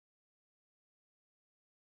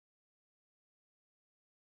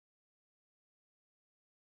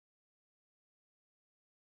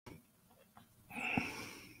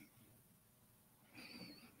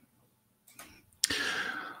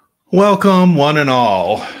Welcome, one and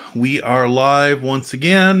all. We are live once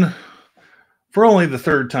again for only the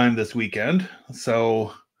third time this weekend,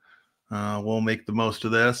 so we'll make the most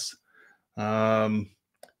of this. Don't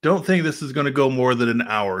think this is going to go more than an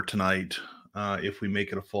hour tonight, if we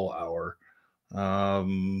make it a full hour.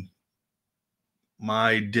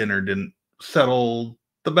 My dinner didn't settle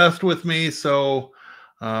the best with me, so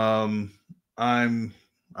I'm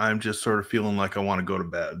just sort of feeling like I want to go to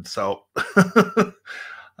bed. So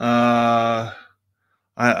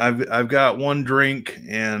I've got one drink,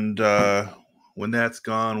 and when that's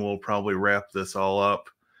gone, we'll probably wrap this all up.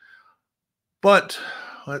 But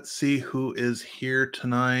let's see who is here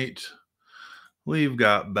tonight. We've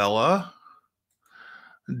got Bella.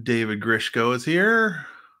 David Grishko is here.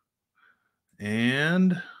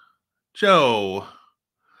 And Joe.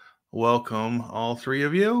 Welcome, all three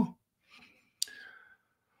of you.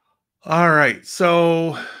 All right,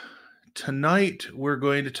 so tonight we're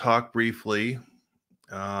going to talk briefly.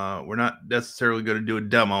 We're not necessarily going to do a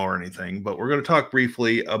demo or anything, but we're going to talk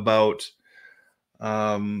briefly about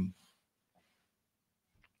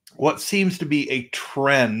what seems to be a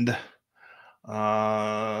trend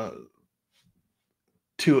to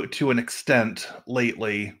an extent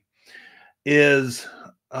lately is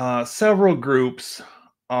several groups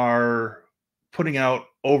are putting out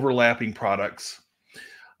overlapping products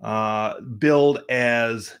billed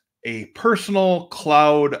as a personal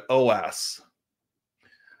cloud OS.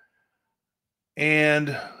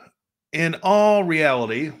 And in all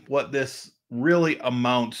reality, what this really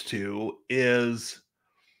amounts to is,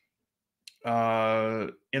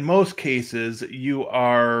 in most cases, you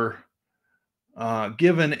are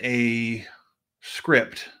given a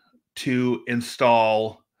script to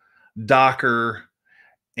install Docker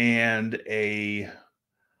and a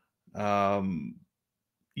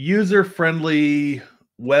user-friendly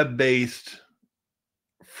web-based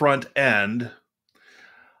front end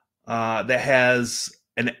that has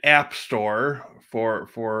an app store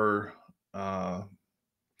for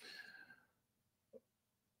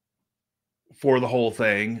the whole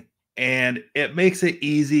thing, and it makes it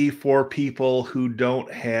easy for people who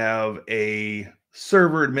don't have a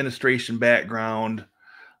server administration background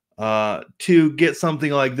to get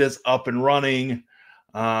something like this up and running,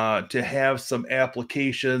 to have some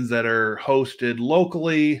applications that are hosted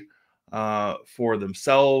locally for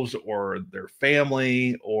themselves or their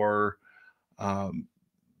family, or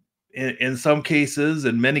in some cases,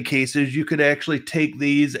 in many cases, you could actually take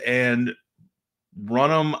these and run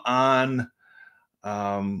them on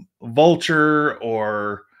Vultr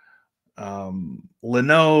or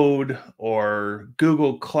Linode or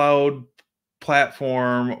Google Cloud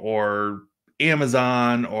Platform or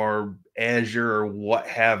Amazon or Azure or what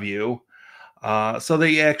have you. So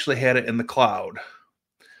they actually had it in the cloud.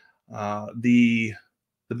 The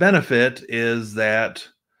benefit is that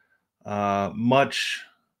much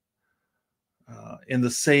in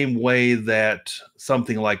the same way that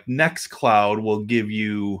something like Nextcloud will give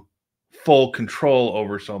you full control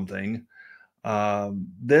over something,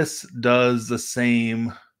 this does the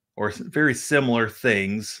same or very similar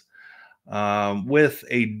things with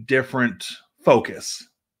a different focus,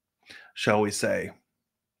 shall we say.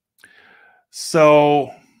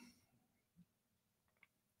 So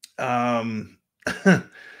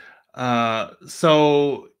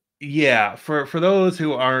so yeah, for those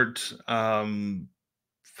who aren't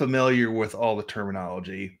familiar with all the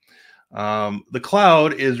terminology, the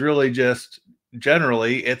cloud is really just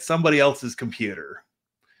generally it's somebody else's computer.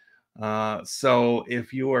 So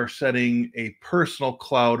if you are setting a personal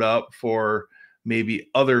cloud up for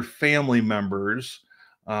maybe other family members,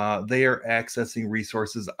 they are accessing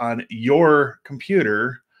resources on your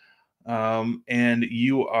computer, and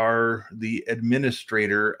you are the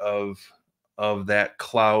administrator of that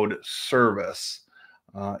cloud service,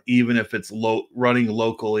 even if it's running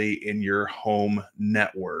locally in your home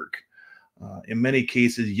network. In many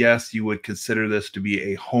cases, yes, you would consider this to be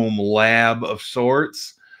a home lab of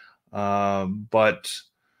sorts, but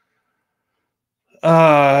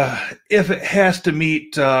if it has to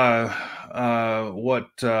meet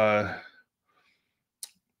what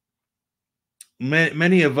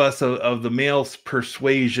many of us of the male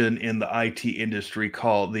persuasion in the IT industry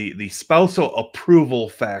call the spousal approval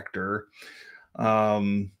factor,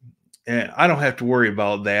 and I don't have to worry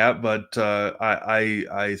about that, but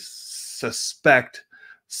I suspect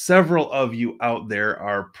several of you out there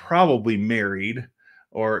are probably married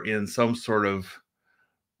or in some sort of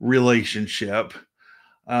relationship.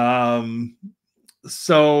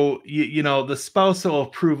 So, you know, the spousal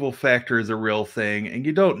approval factor is a real thing, and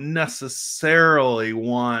you don't necessarily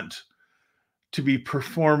want to be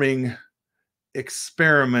performing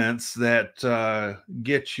experiments that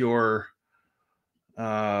get your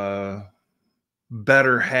better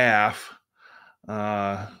half,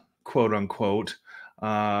 quote unquote,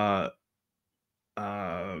 uh,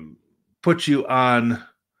 uh, put you on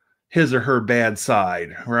his or her bad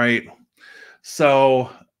side, right? So,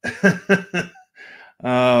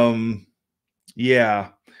 um, yeah,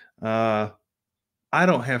 uh, I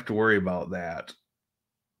don't have to worry about that.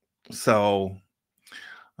 So,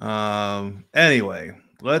 anyway,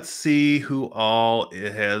 let's see who all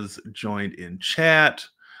it has joined in chat.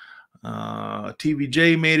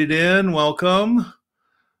 TVJ made it in. Welcome.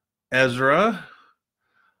 Ezra,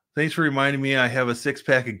 thanks for reminding me I have a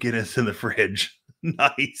 6-pack of Guinness in the fridge.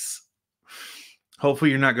 Nice.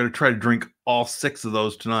 Hopefully, you're not going to try to drink all 6 of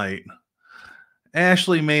those tonight.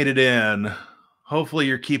 Ashley made it in. Hopefully,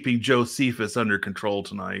 you're keeping Josephus under control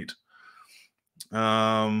tonight.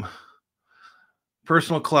 Personal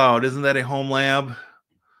Cloud, isn't that a home lab?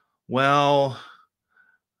 Well,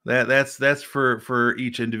 that's for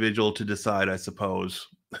each individual to decide, I suppose.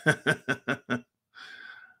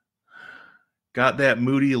 Got that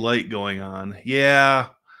moody light going on. Yeah.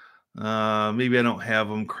 Maybe I don't have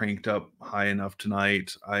them cranked up high enough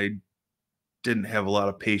tonight. I didn't have a lot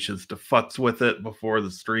of patience to futz with it before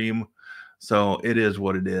the stream, so it is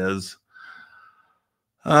what it is.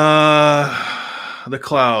 The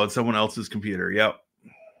cloud, someone else's computer. Yep.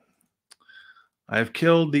 I've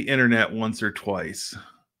killed the internet once or twice.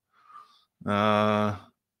 And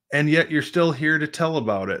yet you're still here to tell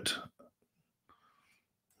about it.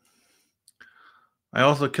 I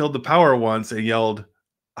also killed the power once and yelled,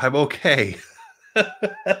 "I'm okay."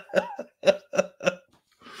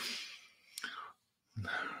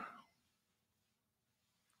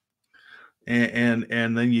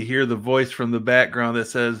 and then you hear the voice from the background that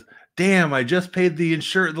says, "Damn, I just paid the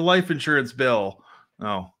life insurance bill."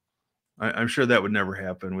 Oh, I'm sure that would never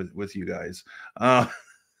happen with you guys. All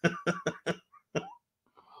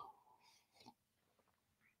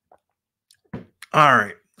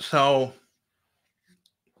right, so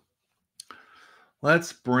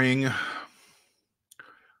let's bring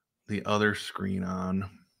the other screen on,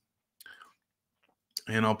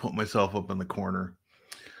 and I'll put myself up in the corner.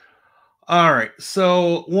 All right,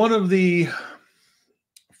 so one of the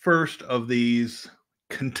first of these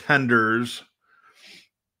contenders,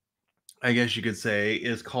 I guess you could say,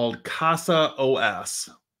 is called CasaOS.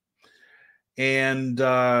 And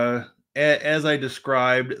as I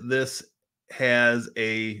described, this has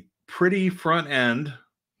a pretty front end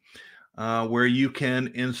where you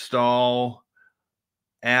can install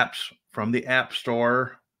apps from the App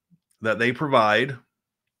Store that they provide.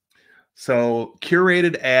 So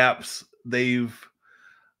curated apps, they've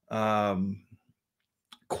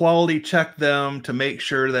quality checked them to make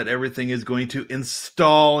sure that everything is going to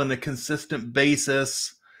install on a consistent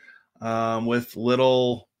basis with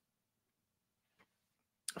little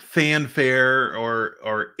fanfare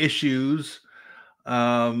or issues.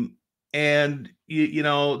 And you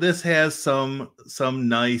know, this has some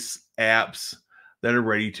nice apps that are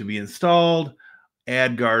ready to be installed.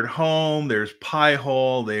 AdGuard Home, there's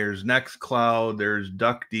Pi-hole, there's Nextcloud, there's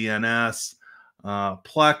DuckDNS,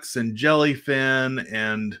 Plex and Jellyfin,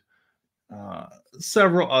 and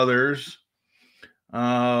several others.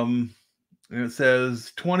 And it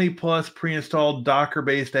says 20 plus pre-installed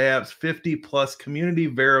Docker-based apps, 50 plus community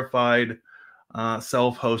verified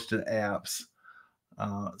self-hosted apps.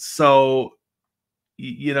 So,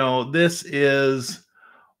 you know, this is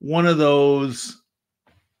one of those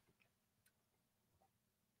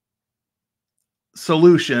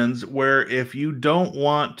solutions where if you don't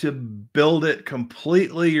want to build it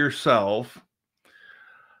completely yourself,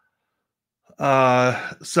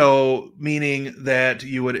 so meaning that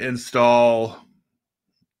you would install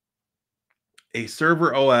a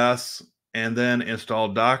server OS and then install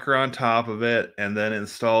Docker on top of it, and then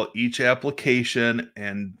install each application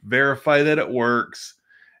and verify that it works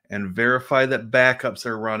and verify that backups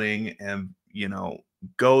are running, and, you know,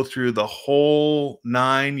 go through the whole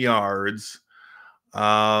 9 yards.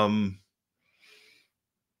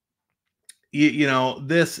 You know,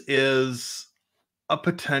 this is a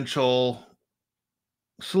potential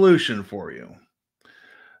solution for you.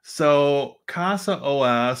 So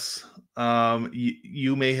CasaOS,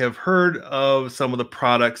 you may have heard of some of the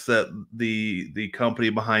products that the company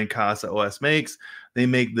behind CasaOS makes. They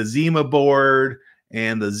make the Zima board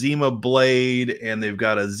and the Zima blade, and they've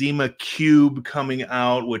got a Zima cube coming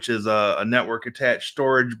out, which is a network attached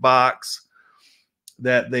storage box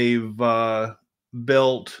that they've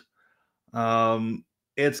built.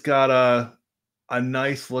 It's got a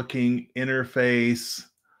nice looking interface.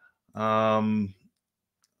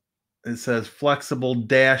 It says flexible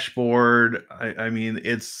dashboard. I mean,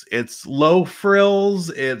 it's low frills.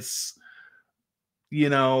 It's,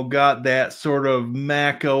 got that sort of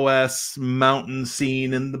Mac OS mountain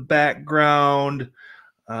scene in the background.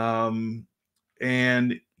 And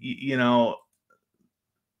you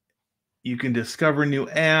can discover new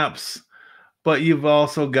apps, but you've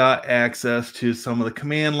also got access to some of the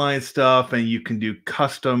command line stuff, and you can do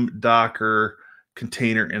custom Docker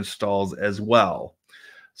container installs as well.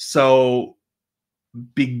 So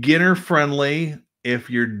beginner friendly if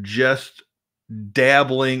you're just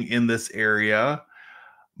dabbling in this area,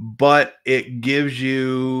 but it gives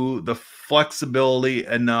you the flexibility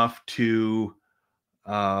enough to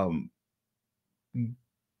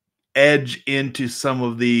edge into some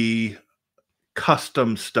of the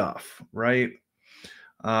custom stuff, right?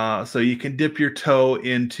 So you can dip your toe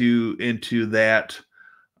into that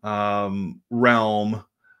realm.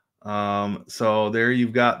 So there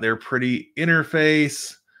you've got their pretty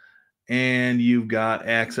interface, and you've got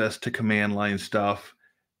access to command line stuff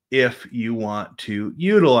if you want to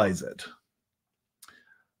utilize it.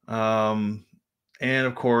 And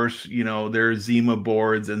of course, there's Zima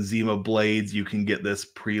boards and Zima blades. You can get this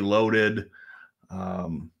preloaded.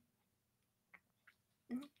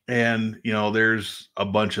 And, there's a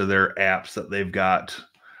bunch of their apps that they've got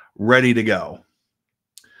ready to go.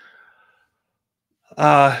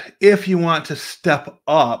 If you want to step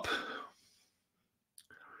up,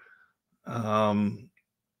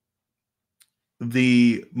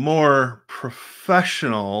 the more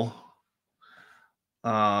professional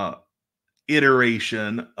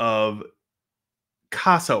iteration of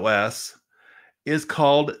CasaOS is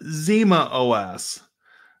called Zima OS,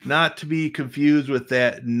 not to be confused with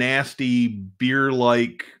that nasty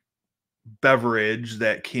beer-like beverage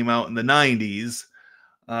that came out in the 90s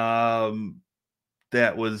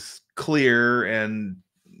that was clear and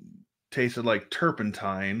tasted like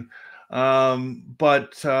turpentine.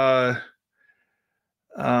 But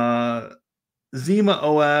Zima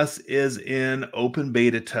OS is in open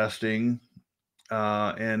beta testing,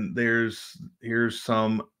 and here's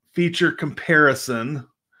some feature comparison.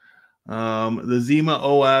 The Zima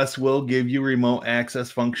OS will give you remote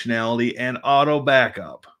access functionality and auto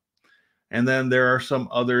backup. And then there are some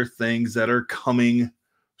other things that are coming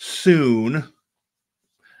soon.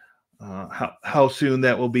 How soon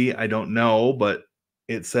that will be, I don't know, but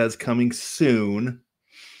it says coming soon.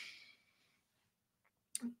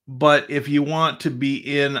 But if you want to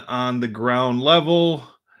be in on the ground level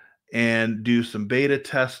and do some beta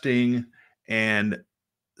testing and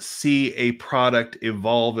see a product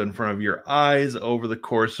evolve in front of your eyes over the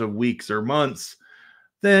course of weeks or months,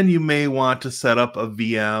 then you may want to set up a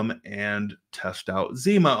VM and test out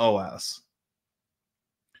Zima OS.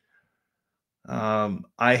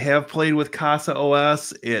 I have played with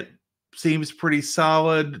CasaOS. It seems pretty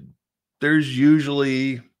solid. There's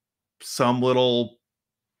usually some little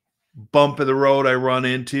bump in the road I run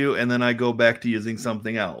into, and then I go back to using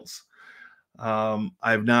something else.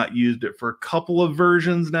 I've not used it for a couple of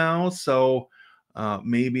versions now, so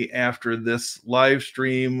maybe after this live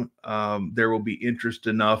stream, there will be interest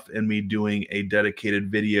enough in me doing a dedicated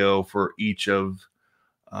video for each of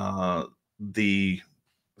the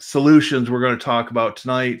solutions we're going to talk about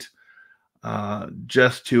tonight,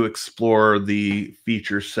 just to explore the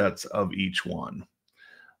feature sets of each one.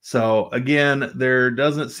 So again, there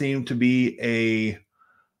doesn't seem to be a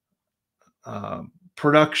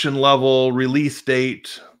production level release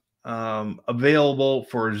date available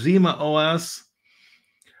for Zima OS,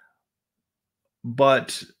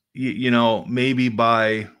 but maybe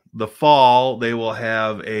by the fall they will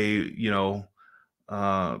have a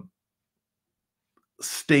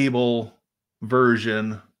stable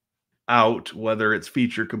version out, whether it's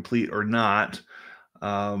feature complete or not.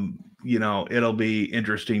 It'll be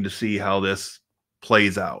interesting to see how this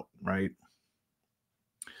plays out, right?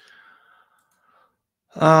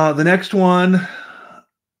 The next one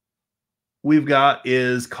we've got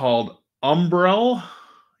is called Umbrel,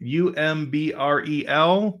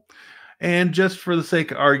 Umbrel. And just for the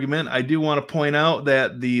sake of argument, I do want to point out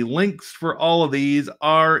that the links for all of these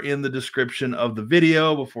are in the description of the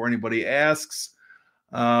video before anybody asks.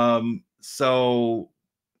 So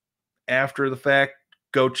after the fact,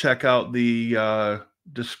 go check out the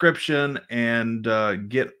description and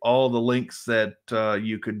get all the links that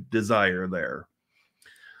you could desire there.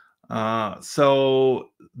 So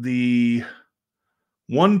the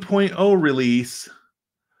 1.0 release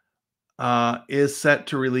is set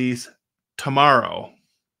to release tomorrow.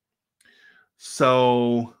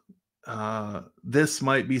 So this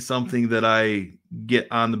might be something that I get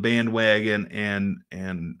on the bandwagon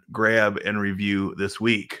and grab and review this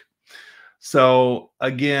week. So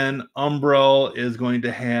again, Umbrel is going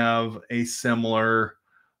to have a similar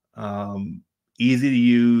um, easy to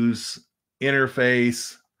use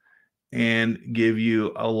interface and give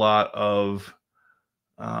you a lot of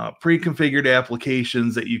pre-configured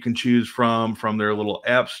applications that you can choose from their little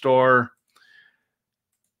app store.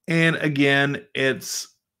 And again,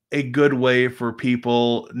 it's a good way for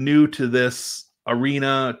people new to this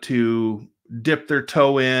arena to dip their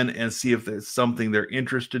toe in and see if there's something they're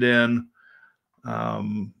interested in.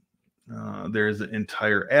 Um, there's an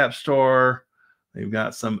entire app store. They've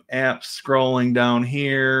got some apps scrolling down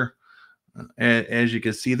here. And as you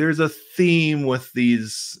can see, there's a theme with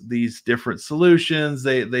these different solutions.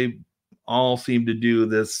 They all seem to do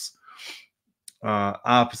this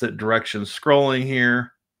opposite direction scrolling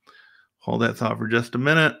here. Hold that thought for just a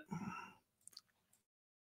minute.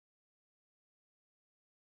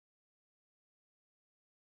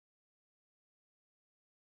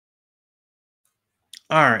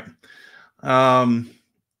 All right.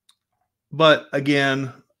 But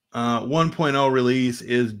again, 1.0 release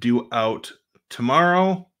is due out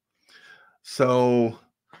tomorrow. So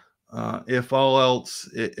if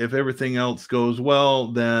everything else goes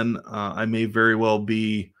well, then I may very well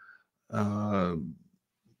be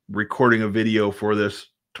recording a video for this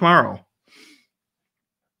tomorrow,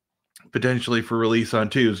 potentially for release on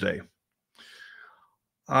Tuesday.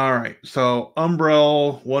 All right, so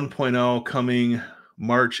Umbrel 1.0 coming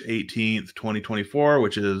March 18th, 2024,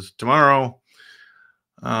 which is tomorrow.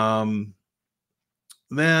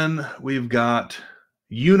 Then we've got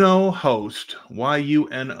Uno Host,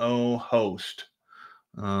 Y-U-N-O Host.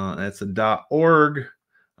 That's a .org.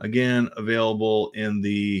 Again, available in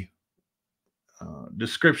the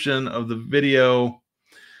description of the video.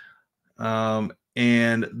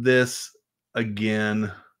 And this,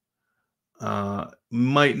 again,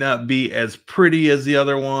 might not be as pretty as the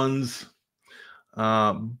other ones,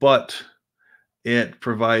 but it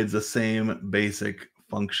provides the same basic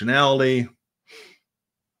functionality.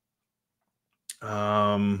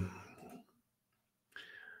 And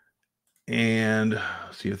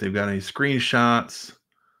see if they've got any screenshots.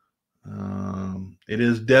 It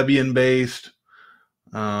is Debian based.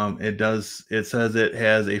 It says it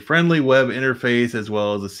has a friendly web interface as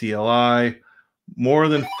well as a CLI, more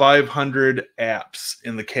than 500 apps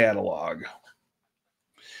in the catalog.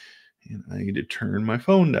 And I need to turn my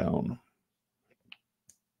phone down.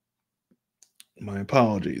 My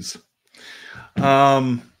apologies.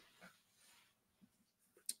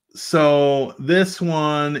 So this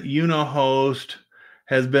one, Unohost,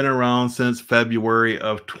 has been around since February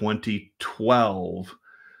of 2012.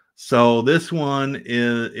 So this one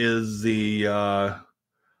is the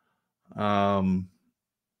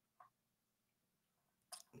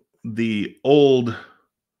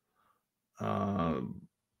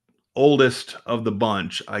oldest of the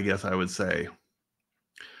bunch, I guess I would say.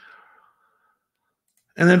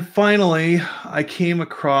 And then finally, I came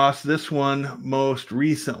across this one most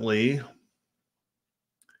recently.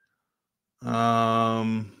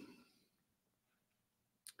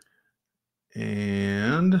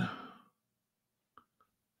 And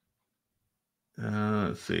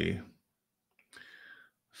let's see.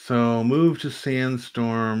 So move to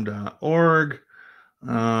sandstorm.org.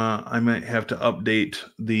 I might have to update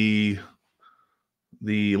the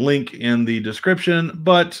link in the description,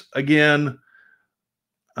 but again,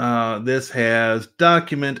 this has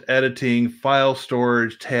document editing, file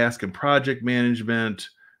storage, task and project management,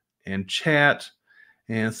 and chat.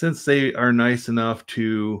 And since they are nice enough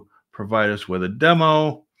to provide us with a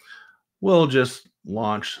demo, we'll just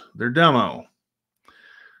launch their demo.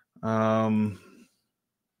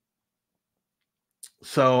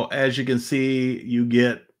 So as you can see, you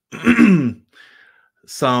get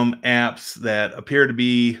some apps that appear to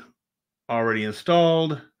be already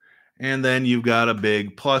installed, and then you've got a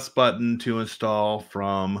big plus button to install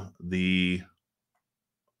from the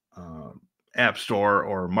App Store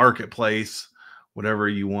or Marketplace, whatever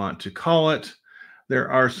you want to call it.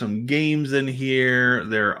 There are some games in here.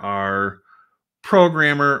 There are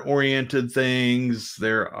programmer-oriented things.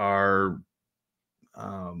 There are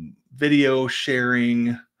video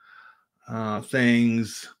sharing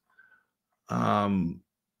things.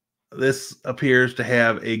 This appears to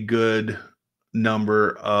have a good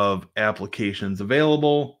number of applications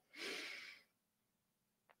available.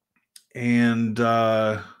 And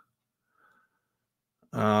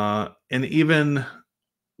even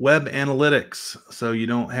web analytics, so you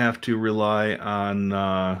don't have to rely on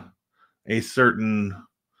a certain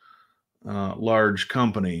large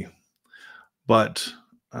company. But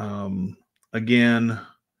again,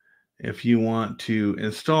 if you want to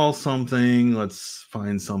install something, let's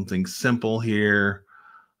find something simple here.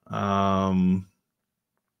 So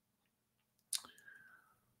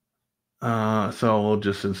we'll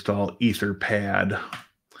just install Etherpad.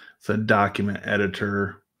 It's a document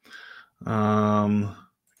editor.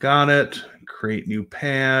 Got it. Create new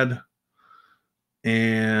pad.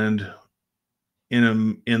 And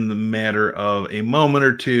in the matter of a moment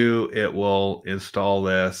or two, it will install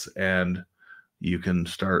this and you can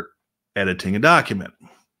start editing a document.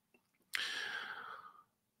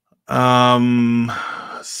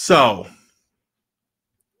 So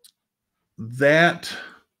that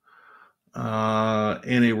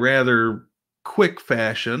in a rather quick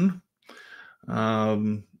fashion,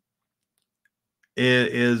 it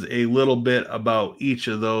is a little bit about each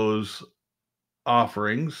of those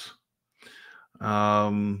offerings.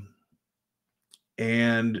 And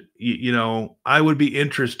I would be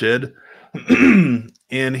interested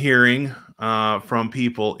in hearing from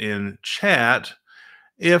people in chat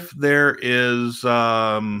if there is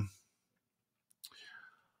one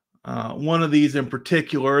of these in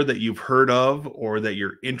particular that you've heard of or that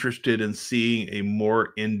you're interested in seeing a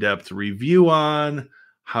more in-depth review on,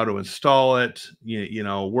 how to install it,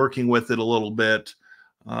 working with it a little bit.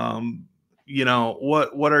 What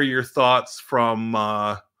are your thoughts from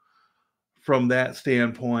that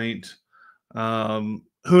standpoint?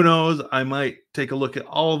 Who knows? I might take a look at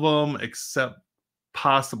all of them except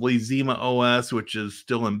possibly Zima OS, which is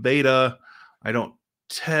still in beta. I don't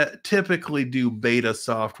typically do beta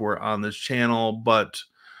software on this channel, but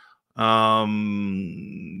yeah,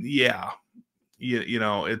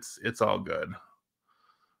 it's all good.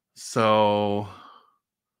 So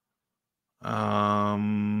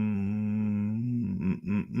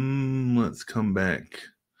let's come back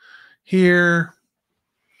here.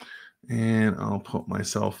 And I'll put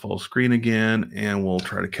myself full screen again, and we'll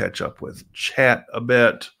try to catch up with chat a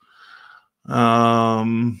bit.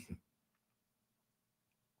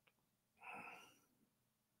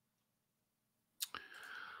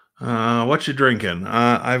 What you drinking?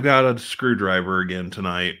 I've got a screwdriver again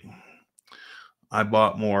tonight. I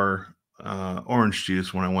bought more orange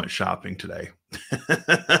juice when I went shopping today.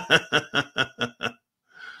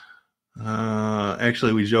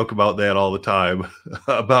 Actually, we joke about that all the time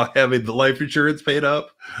about having the life insurance paid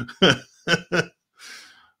up.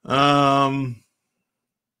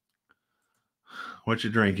 What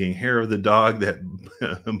you drinking? Hair of the dog that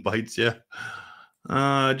bites you.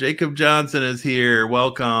 Jacob Johnson is here.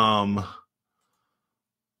 Welcome.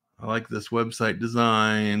 I like this website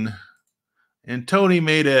design. And Tony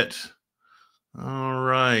made it. All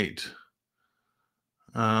right.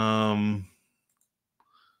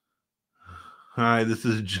 Hi, this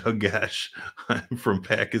is Jagesh. I'm from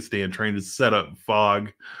Pakistan trying to set up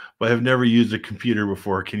fog, but I've never used a computer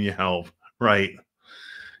before. Can you help? Right.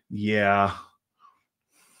 Yeah.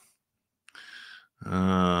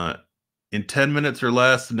 In 10 minutes or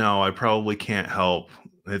less, no, I probably can't help.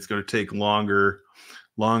 It's going to take longer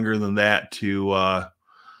than that to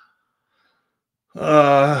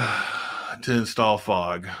install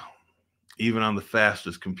fog, even on the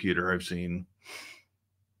fastest computer I've seen.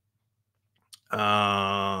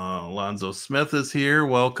 Alonzo Smith is here.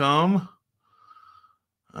 Welcome.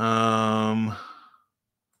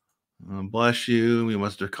 Bless you. You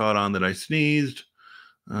must have caught on that I sneezed,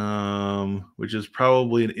 which is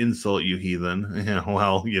probably an insult, you heathen. Yeah,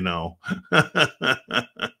 well,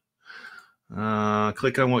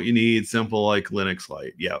 click on what you need. Simple like Linux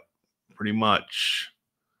Lite. Yep, pretty much.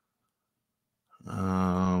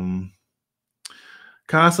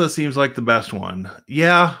 Casa seems like the best one.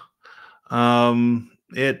 Yeah. It's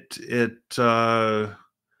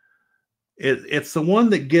the one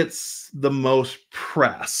that gets the most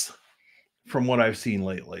press from what I've seen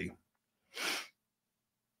lately.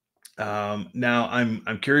 Now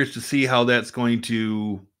I'm curious to see how that's going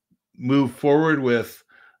to move forward with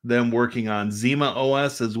them working on Zima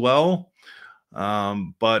OS as well.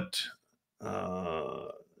 But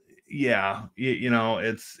yeah,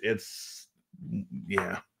 it's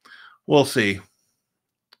yeah, we'll see.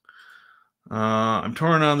 I'm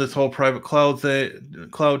torn on this whole private cloud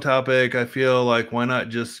topic. I feel like why not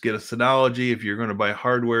just get a Synology if you're going to buy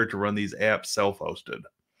hardware to run these apps self-hosted?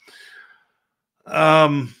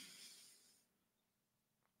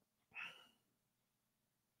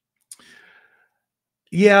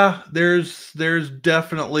 Yeah, there's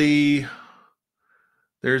definitely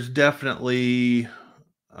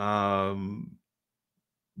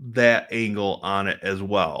that angle on it as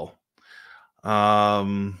well.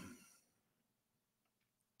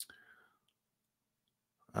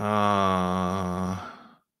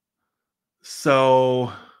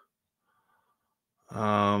 So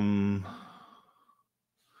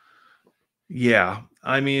Yeah,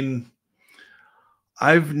 I mean,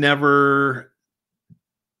 I've never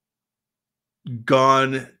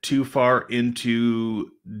gone too far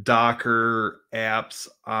into Docker apps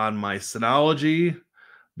on my Synology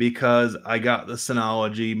because I got the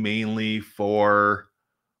Synology mainly for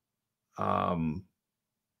um,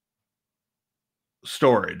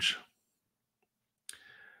 storage.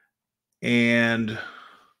 And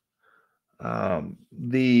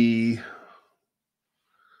the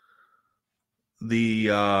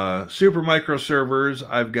super micro servers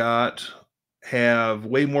I've got have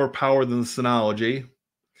way more power than the Synology.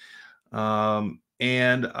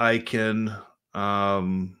 And I can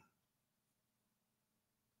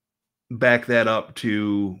back that up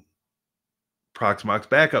to Proxmox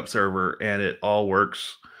backup server, and it all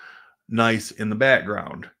works nice in the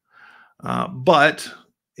background. But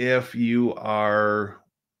if you are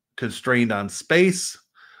constrained on space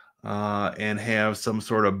and have some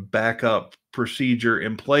sort of backup procedure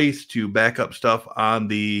in place to back up stuff on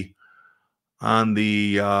the from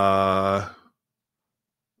the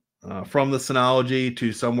Synology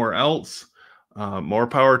to somewhere else, more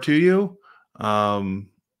power to you.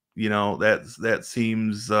 You know, that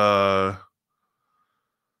seems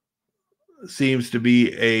to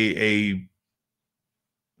be a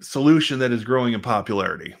solution that is growing in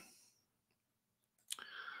popularity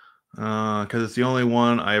because it's the only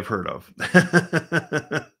one I have heard of.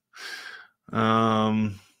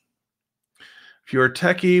 If you're a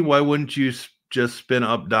techie, why wouldn't you just spin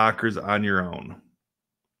up Dockers on your own?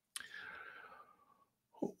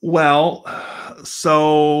 Well,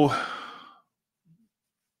 so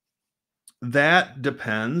that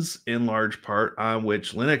depends in large part on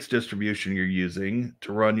which Linux distribution you're using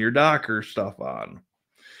to run your Docker stuff on.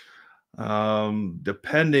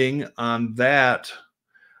 Depending on that,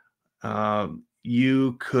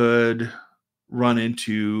 you could run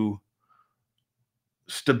into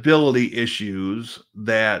stability issues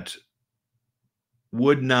that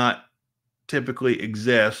would not typically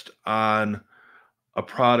exist on a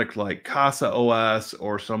product like CasaOS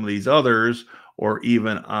or some of these others, or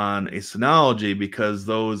even on a Synology, because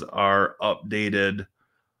those are updated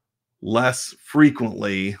less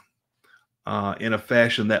frequently in a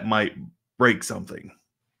fashion that might break something.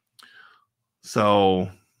 So,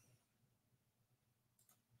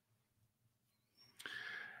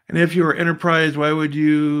 and if you were enterprise, why would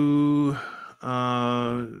you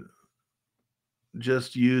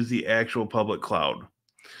just use the actual public cloud?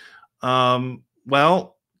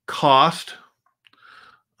 Well, cost,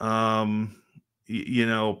 you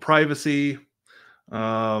know, privacy,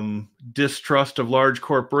 distrust of large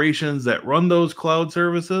corporations that run those cloud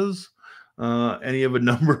services. Any of a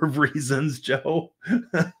number of reasons, Joe.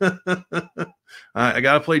 I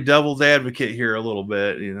got to play devil's advocate here a little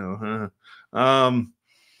bit, you know. I'm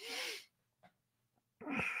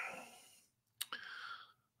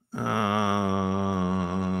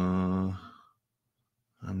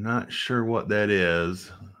not sure what that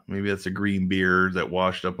is. Maybe that's a green beer that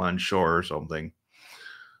washed up on shore or something.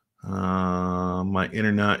 My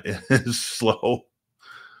internet is slow.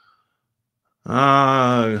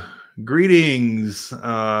 Greetings.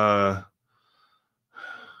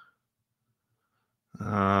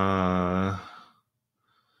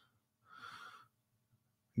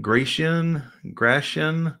 Gratian.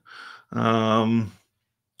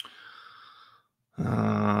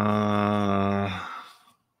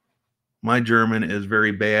 My German is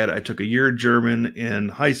very bad. I took a year of German in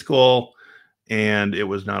high school, and it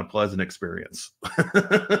was not a pleasant experience.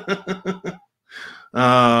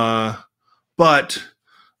 But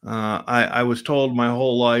I was told my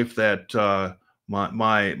whole life that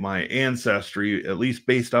my ancestry, at least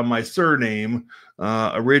based on my surname,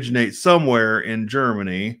 originates somewhere in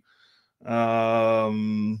Germany.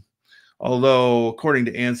 Although, according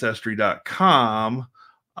to Ancestry.com,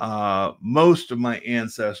 most of my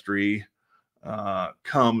ancestry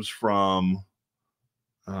comes from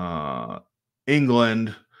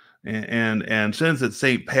England, and since it's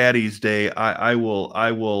St. Patty's Day, I will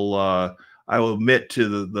admit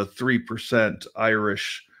to the 3%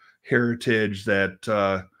 Irish heritage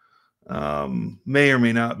that may or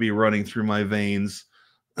may not be running through my veins.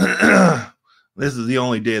 This is the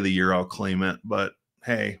only day of the year I'll claim it, but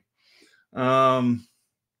hey.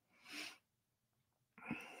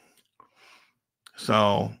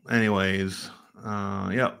 So anyways,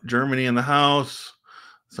 yep, Germany in the house.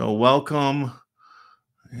 So welcome.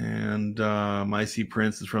 And my C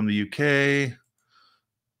Prince is from the UK.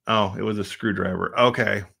 Oh, it was a screwdriver.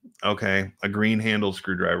 Okay. Okay. A green handled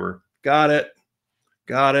screwdriver. Got it.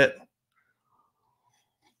 Got it.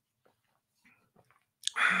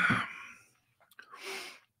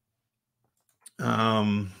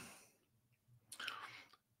 Um,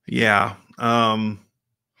 yeah.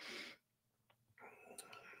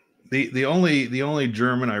 The only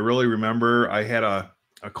German I really remember, I had a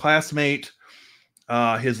classmate.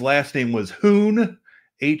 His last name was Huhn,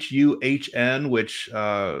 Huhn, which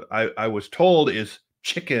I was told is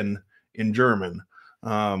chicken in German.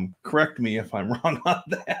 Correct me if I'm wrong on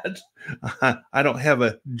that. I don't have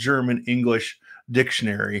a German English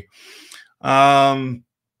dictionary. And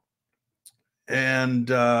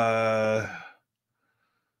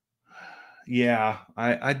yeah,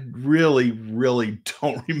 I really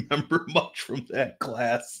don't remember much from that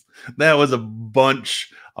class. That was a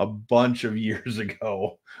bunch of years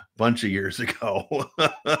ago. Bunch of years ago.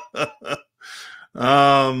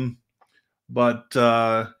 um, but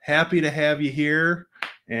happy to have you here.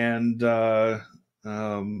 And I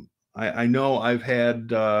know I've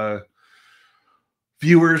had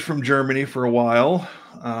viewers from Germany for a while.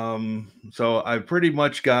 So I've pretty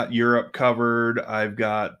much got Europe covered. I've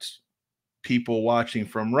got people watching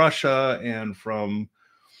from Russia and from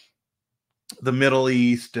the Middle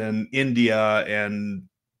East and India and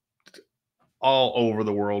all over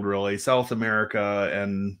the world, really, South America,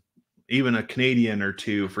 and even a Canadian or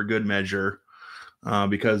two for good measure,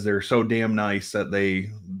 because they're so damn nice that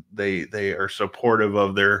they are supportive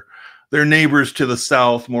of their neighbors to the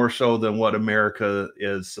south more so than what America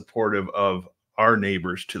is supportive of our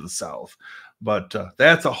neighbors to the south. But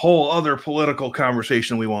that's a whole other political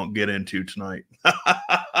conversation we won't get into tonight.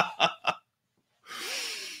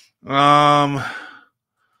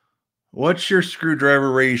 What's your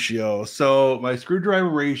screwdriver ratio? So my screwdriver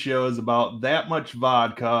ratio is about that much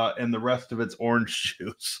vodka and the rest of it's orange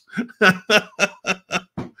juice.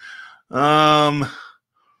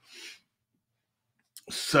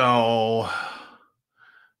 So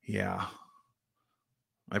yeah,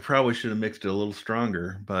 I probably should have mixed it a little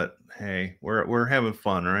stronger, but hey, we're having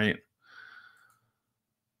fun, right?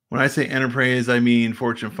 When I say enterprise, I mean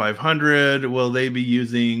Fortune 500. Will they be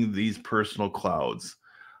using these personal clouds?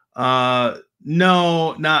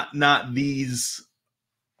 No, not these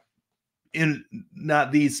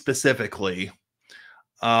not these specifically.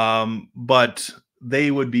 But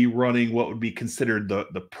they would be running what would be considered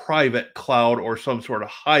the private cloud or some sort of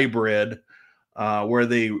hybrid, where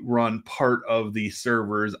they run part of the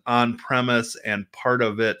servers on premise and part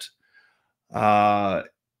of it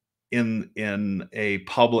in a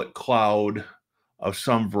public cloud of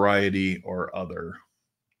some variety or other.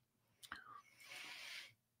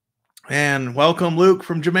 And welcome, Luke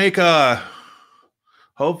from Jamaica.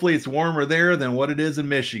 Hopefully it's warmer there than what it is in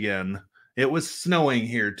Michigan. It was snowing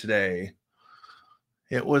here today.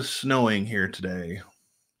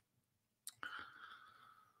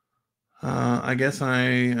 I guess I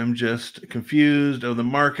am just confused of the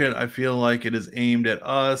market. I feel like it is aimed at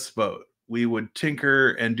us, but we would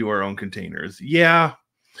tinker and do our own containers. Yeah.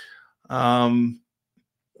 I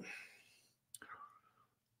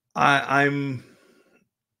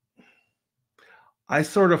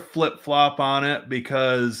sort of flip-flop on it,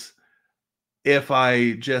 because if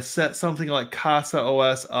I just set something like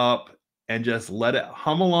CasaOS up and just let it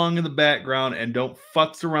hum along in the background and don't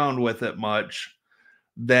futz around with it much,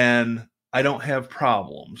 then I don't have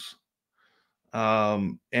problems.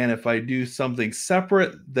 And if I do something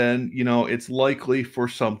separate, then, it's likely for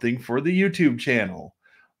something for the YouTube channel.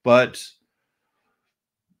 But,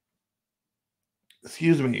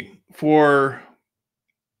 excuse me, for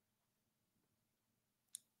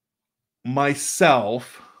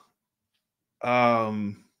myself,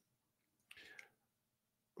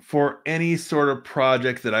 for any sort of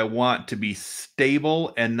project that I want to be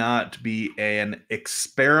stable and not be an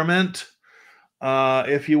experiment,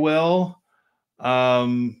 if you will,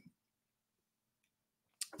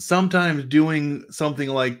 sometimes doing something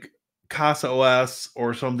like CasaOS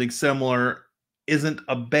or something similar isn't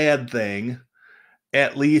a bad thing,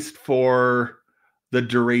 at least for the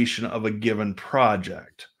duration of a given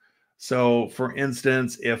project. So, for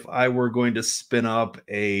instance, if I were going to spin up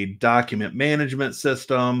a document management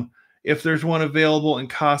system, if there's one available in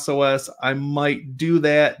CasaOS, I might do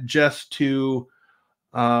that just to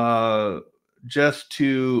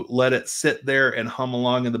let it sit there and hum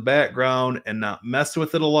along in the background and not mess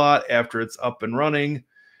with it a lot after it's up and running,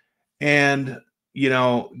 and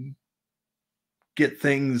get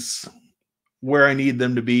things where I need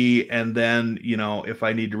them to be. And then, if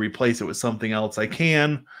I need to replace it with something else, I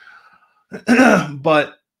can.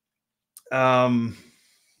 But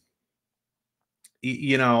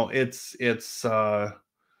it's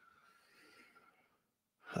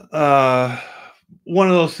one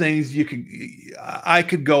of those things I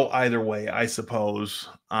could go either way, I suppose,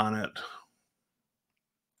 on it.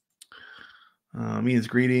 Means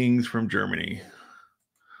greetings from Germany.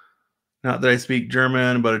 Not that I speak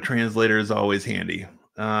German, but a translator is always handy.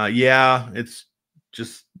 Yeah, it's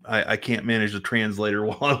just I can't manage the translator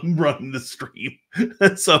while I'm running the stream.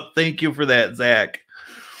 So thank you for that, Zach.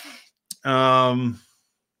 And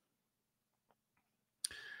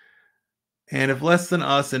if less than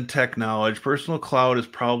us in tech knowledge, personal cloud is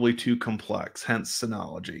probably too complex, hence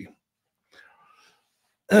Synology.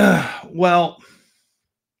 Well,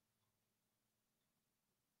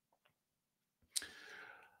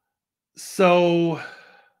 so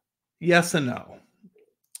yes and no.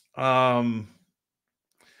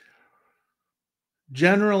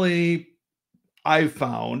 Generally, I've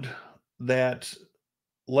found that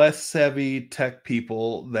less savvy tech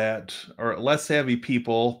people that or less savvy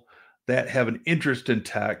people that have an interest in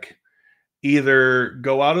tech either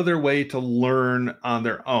go out of their way to learn on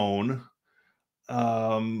their own,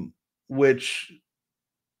 um, which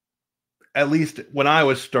at least when I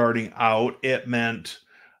was starting out, it meant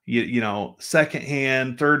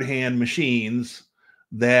secondhand, third hand machines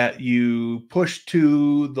that you push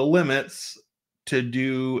to the limits to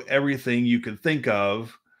do everything you could think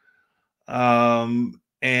of. And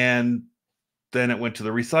then it went to the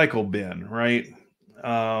recycle bin, right?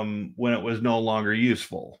 When it was no longer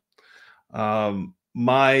useful. My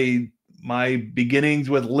beginnings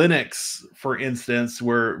with Linux, for instance,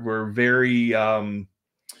 were very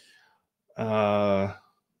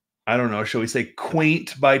I don't know, shall we say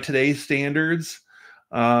quaint by today's standards.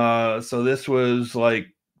 So this was like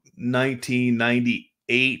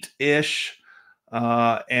 1998-ish.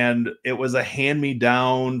 And it was a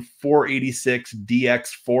hand-me-down 486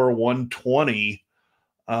 DX4 120.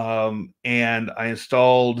 And I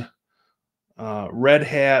installed Red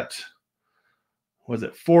Hat, was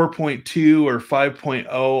it 4.2 or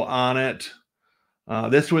 5.0 on it?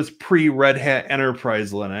 This was pre-Red Hat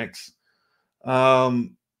Enterprise Linux.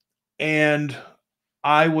 And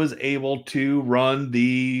I was able to run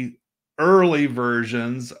the early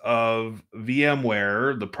versions of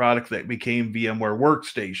VMware, the product that became VMware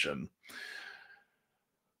Workstation.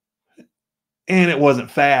 And it wasn't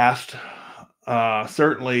fast.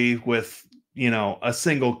 Certainly with, a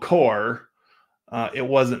single core, it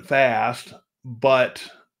wasn't fast, but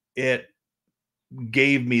it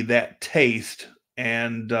gave me that taste.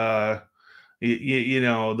 And, they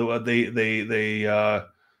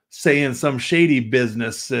say in some shady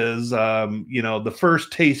businesses, the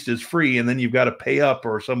first taste is free and then you've got to pay up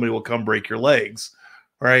or somebody will come break your legs.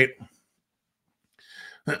 Right.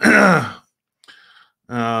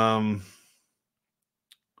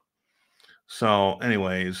 So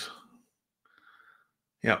anyways,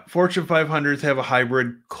 yeah, Fortune 500s have a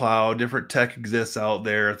hybrid cloud. Different tech exists out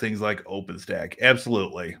there. Things like OpenStack.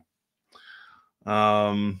 Absolutely.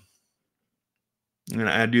 And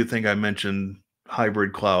I do think I mentioned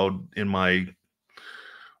hybrid cloud in my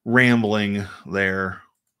rambling there.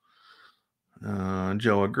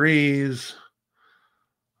 Joe agrees.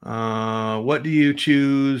 What do you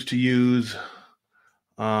choose to use?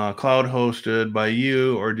 Cloud hosted by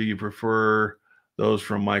you, or do you prefer those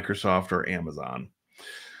from Microsoft or Amazon?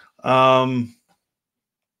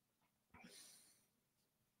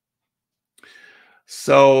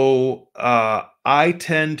 So I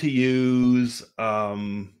tend to use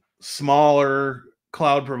smaller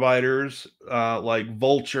cloud providers like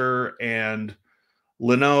Vultr and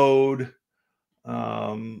Linode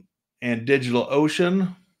and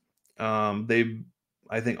DigitalOcean.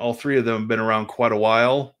 I think all three of them have been around quite a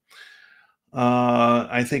while.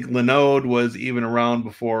 I think Linode was even around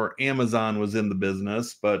before Amazon was in the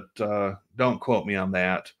business, but don't quote me on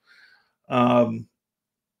that.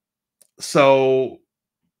 So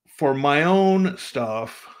for my own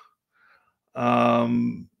stuff,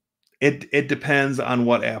 it depends on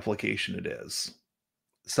what application it is.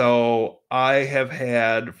 So I have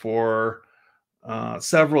had for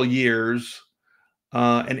several years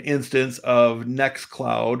an instance of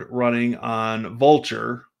Nextcloud running on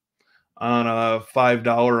Vultr on a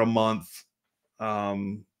 $5 a month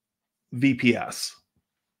VPS,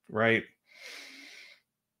 right?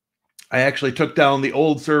 I actually took down the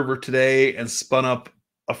old server today and spun up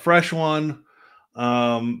a fresh one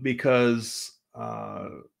because I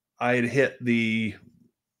had hit the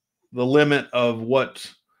limit of what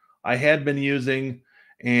I had been using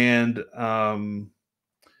and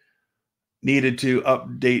needed to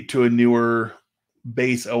update to a newer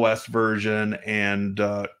base OS version and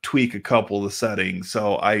tweak a couple of the settings.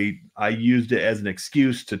 So I used it as an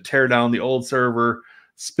excuse to tear down the old server,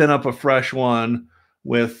 spin up a fresh one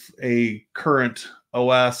with a current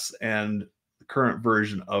OS and current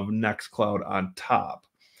version of Nextcloud on top.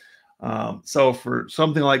 So for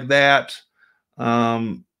something like that,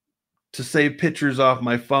 To save pictures off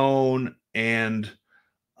my phone and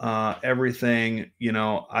everything,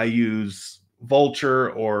 I use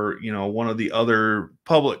Vulture or, one of the other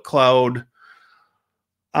public cloud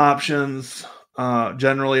options,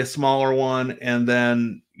 generally a smaller one. And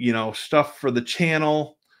then, stuff for the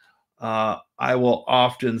channel, I will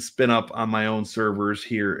often spin up on my own servers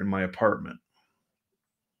here in my apartment.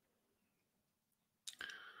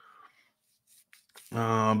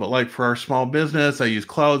 But like for our small business, I use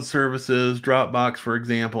cloud services, Dropbox, for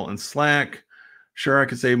example, and Slack. Sure, I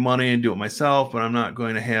could save money and do it myself, but I'm not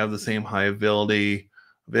going to have the same high availability,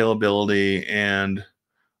 and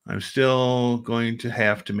I'm still going to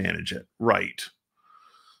have to manage it. Right.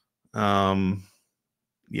 Yeah.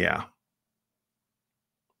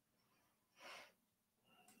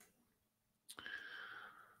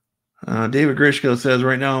 David Grishko says,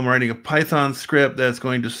 right now I'm writing a Python script that's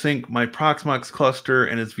going to sync my Proxmox cluster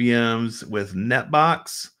and its VMs with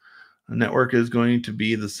Netbox. The network is going to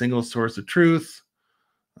be the single source of truth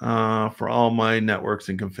for all my networks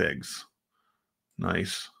and configs.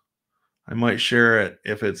 Nice. I might share it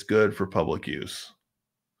if it's good for public use.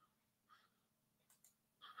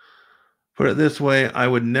 Put it this way, I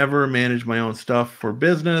would never manage my own stuff for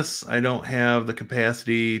business. I don't have the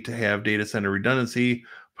capacity to have data center redundancy,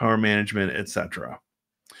 power management, etc.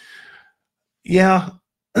 Yeah.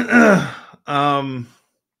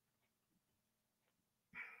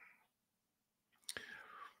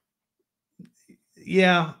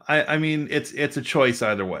 Yeah, I mean it's a choice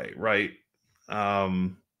either way, right?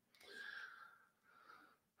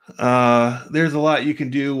 There's a lot you can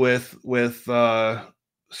do with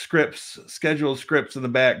scripts, scheduled scripts in the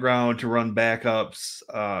background to run backups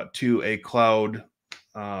to a cloud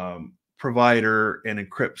provider and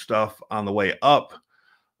encrypt stuff on the way up,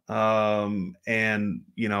 and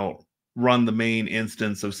run the main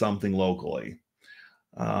instance of something locally.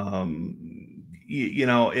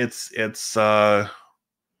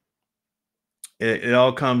 It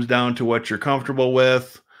all comes down to what you're comfortable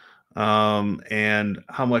with, and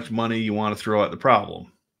how much money you want to throw at the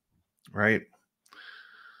problem, right?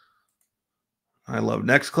 I love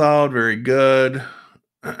Nextcloud, very good.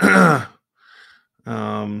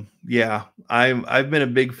 Yeah, I've been a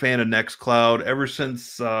big fan of Nextcloud ever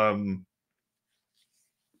since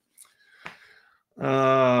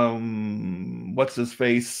what's his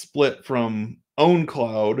face split from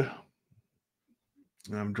OwnCloud.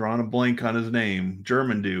 I'm drawing a blank on his name.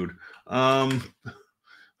 German dude.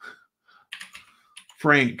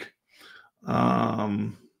 Frank.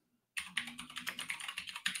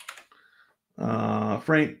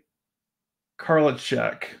 Frank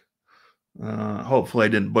Karlachek. Hopefully I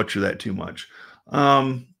didn't butcher that too much.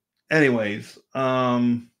 Anyways,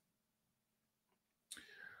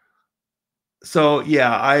 so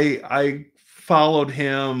yeah, I followed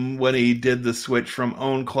him when he did the switch from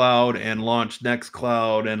OwnCloud and launched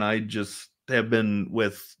Nextcloud, and I just have been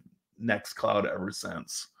with Nextcloud ever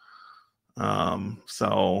since.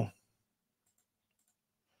 So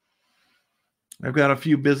I've got a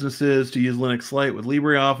few businesses to use Linux Lite with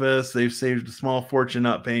LibreOffice. They've saved a small fortune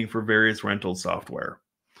not paying for various rental software.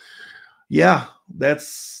 Yeah,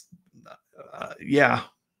 that's yeah.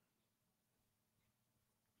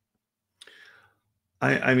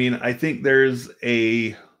 I mean, I think there's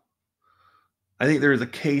a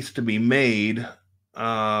case to be made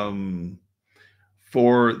for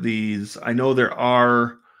these. I know there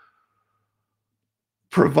are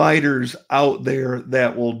providers out there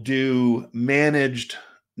that will do managed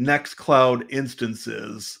Nextcloud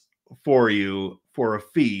instances for you for a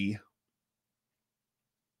fee,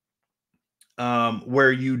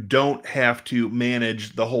 where you don't have to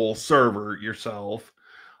manage the whole server yourself.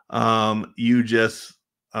 You just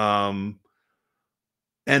end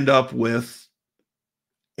up with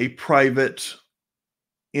a private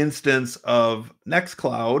instance of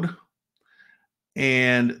Nextcloud,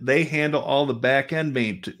 and they handle all the back-end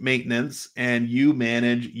maintenance, and you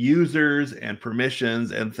manage users and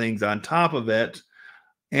permissions and things on top of it.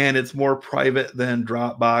 And it's more private than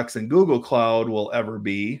Dropbox and Google Cloud will ever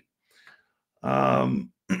be. And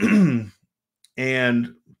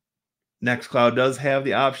Nextcloud does have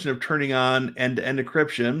the option of turning on end-to-end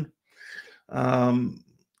encryption.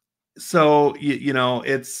 So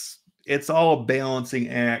it's all a balancing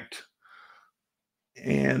act,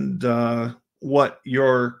 and what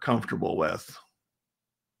you're comfortable with.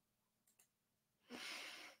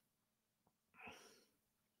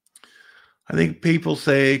 I think people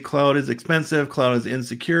say cloud is expensive, cloud is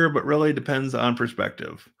insecure, but really depends on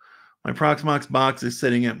perspective. My Proxmox box is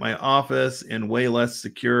sitting at my office and way less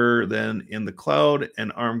secure than in the cloud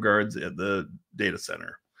and armed guards at the data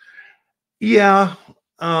center. Yeah.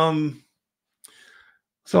 Um,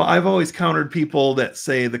 so I've always countered people that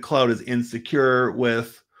say the cloud is insecure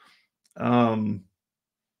with um,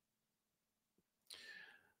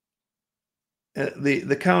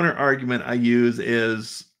 the counter argument I use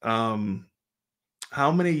is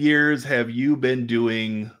how many years have you been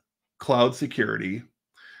doing cloud security?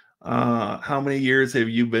 How many years have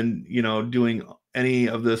you been, doing any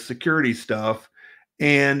of the security stuff?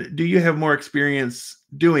 And do you have more experience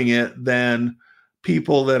doing it than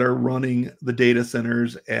people that are running the data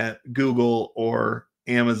centers at Google or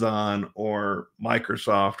Amazon or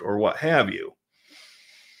Microsoft or what have you?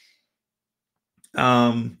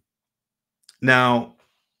 Um, Now,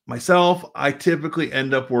 myself, I typically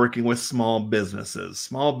end up working with small businesses.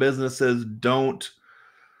 Small businesses don't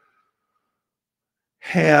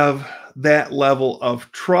have that level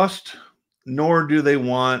of trust, nor do they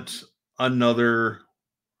want another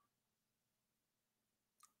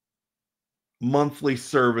monthly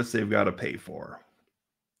service they've got to pay for.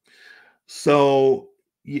 So,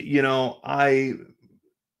 I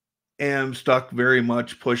am stuck very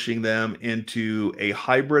much pushing them into a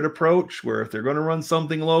hybrid approach where if they're going to run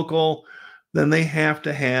something local, then they have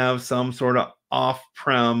to have some sort of off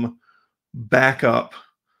prem backup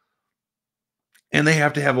and they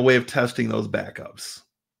have to have a way of testing those backups.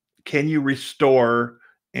 Can you restore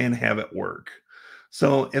and have it work?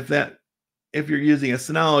 So if you're using a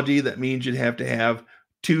Synology, that means you'd have to have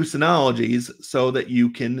two Synologies so that you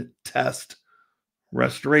can test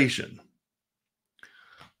restoration.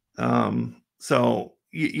 So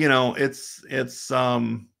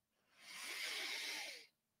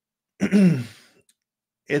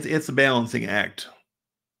it's a balancing act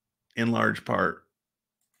in large part.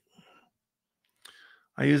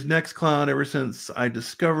 I use Nextcloud ever since I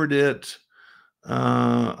discovered it.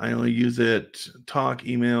 I only use it, talk,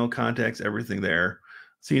 email, contacts, everything there.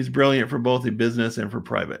 Seems brilliant for both the business and for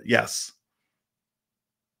private. Yes.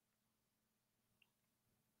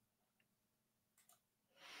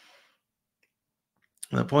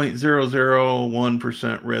 The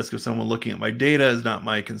 0.001% risk of someone looking at my data is not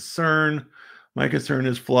my concern. My concern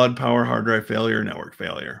is flood, power, hard drive failure, network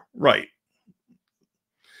failure. Right.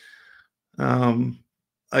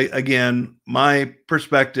 Again, my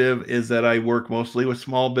perspective is that I work mostly with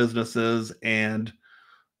small businesses and,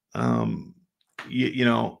 um,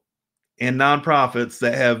 and nonprofits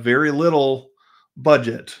that have very little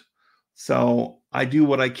budget. So I do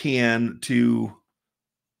what I can to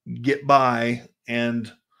get by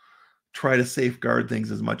and try to safeguard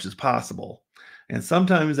things as much as possible. And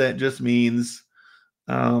sometimes that just means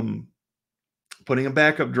um, putting a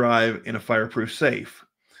backup drive in a fireproof safe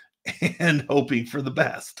and hoping for the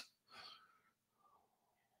best.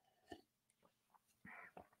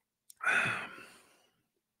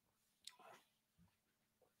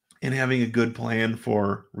 And having a good plan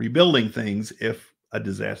for rebuilding things if a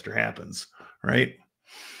disaster happens, right?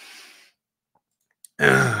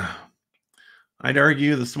 I'd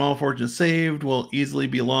argue the small fortune saved will easily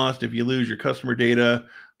be lost if you lose your customer data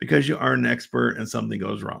because you aren't an expert and something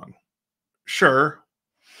goes wrong. Sure.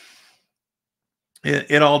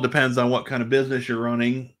 It all depends on what kind of business you're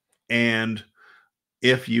running and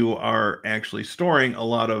if you are actually storing a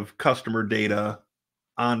lot of customer data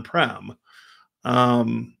on prem.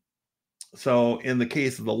 So, in the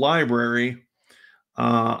case of the library,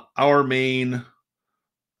 our main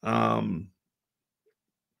um,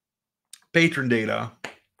 patron data,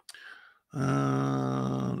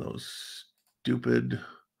 those stupid,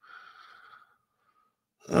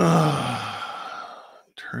 turn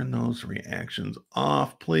those reactions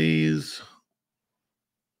off, please.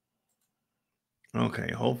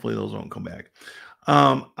 Okay, hopefully those won't come back.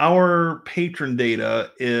 Our patron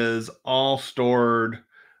data is all stored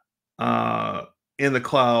uh, in the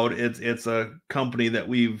cloud. It's a company that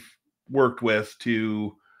we've worked with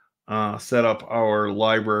to set up our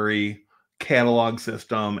library catalog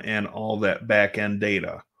system and all that back end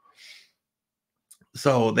data.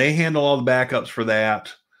 So they handle all the backups for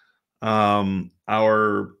that.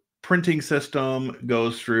 Our printing system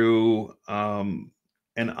goes through an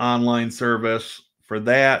online service for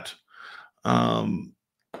that.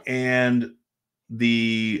 And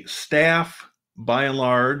the staff, by and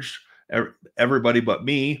large, everybody but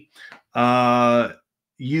me,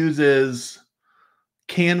 uses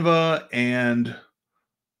Canva and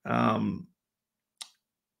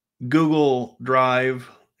Google Drive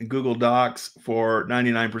and Google Docs for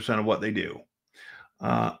 99% of what they do.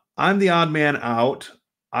 I'm the odd man out.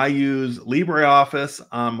 I use LibreOffice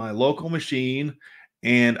on my local machine,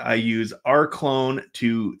 and I use Rclone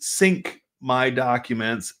to sync my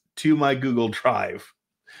documents to my Google Drive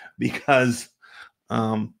because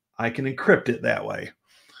I can encrypt it that way.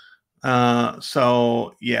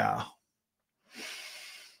 So yeah.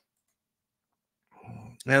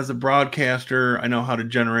 As a broadcaster, I know how to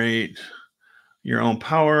generate your own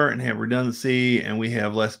power and have redundancy, and we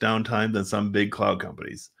have less downtime than some big cloud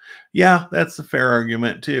companies. Yeah, that's a fair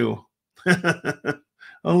argument too.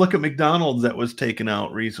 Oh, look at McDonald's that was taken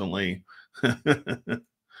out recently.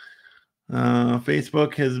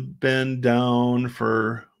 Facebook has been down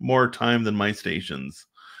for more time than my stations.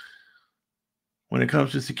 When it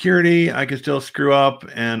comes to security, I can still screw up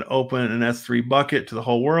and open an S3 bucket to the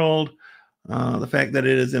whole world. The fact that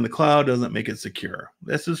it is in the cloud doesn't make it secure.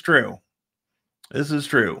 This is true. This is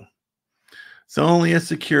true. It's only as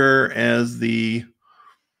secure as the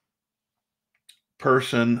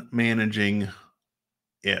person managing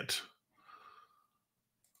it.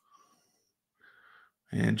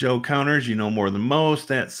 And Joe counters, you know more than most.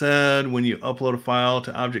 That said, when you upload a file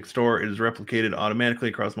to Object Store, it is replicated automatically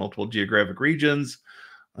across multiple geographic regions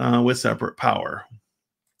with separate power.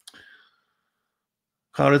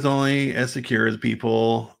 Cloud is only as secure as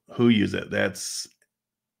people who use it. That's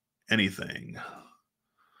anything.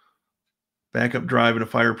 Backup drive in a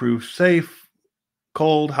fireproof safe,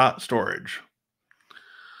 cold, hot storage.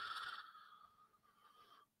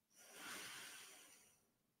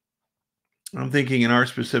 I'm thinking in our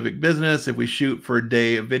specific business, if we shoot for a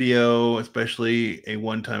day of video, especially a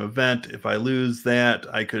one-time event, if I lose that,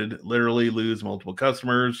 I could literally lose multiple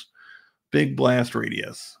customers. Big blast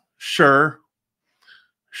radius. Sure,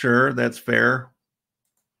 that's fair.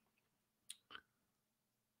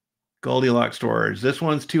 Goldilocks storage. This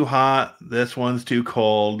one's too hot. This one's too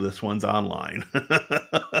cold. This one's online.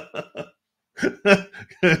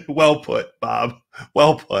 Well put, Bob.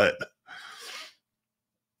 Well put.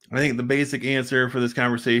 I think the basic answer for this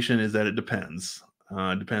conversation is that it depends.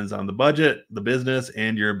 It depends on the budget, the business,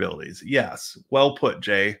 and your abilities. Yes, well put,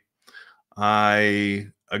 Jay. I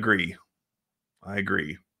agree.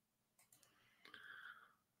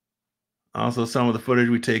 Also, some of the footage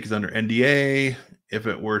we take is under NDA. If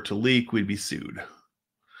it were to leak, we'd be sued.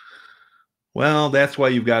 Well, that's why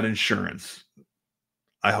you've got insurance.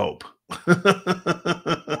 I hope.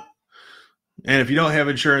 And if you don't have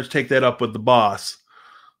insurance, take that up with the boss.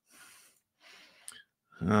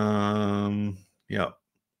 Yep.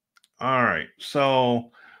 All right.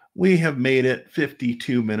 So we have made it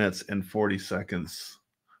 52 minutes and 40 seconds,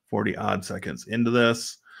 40 odd seconds into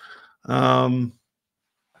this.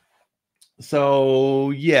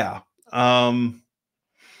 So yeah. I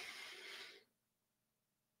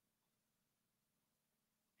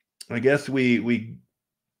guess we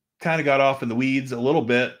kind of got off in the weeds a little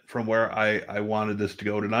bit from where I wanted this to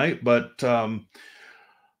go tonight, but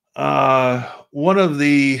one of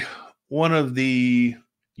the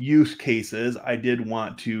use cases I did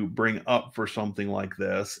want to bring up for something like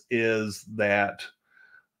this is that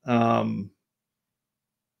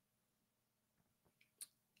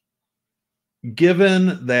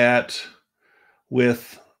given that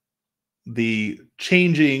with the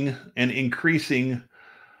changing and increasing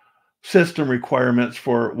system requirements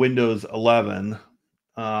for Windows 11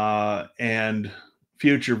 and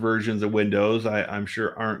future versions of Windows, I'm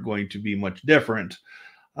sure aren't going to be much different.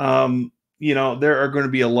 There are going to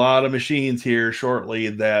be a lot of machines here shortly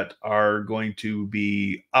that are going to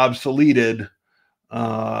be obsoleted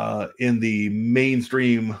in the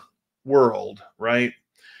mainstream world, right?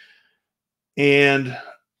 And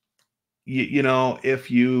if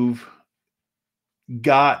you've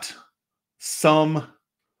got some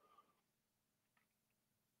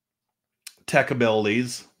tech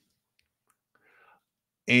abilities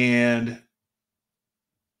and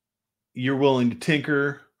you're willing to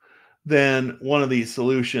tinker, then one of these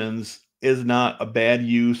solutions is not a bad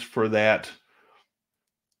use for that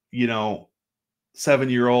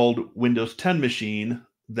 7-year-old Windows 10 machine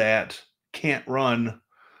that can't run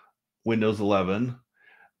Windows 11,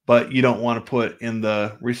 but you don't want to put in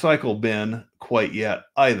the recycle bin quite yet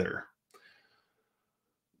either.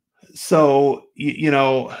 So,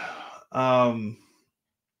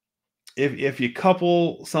 if you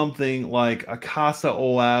couple something like a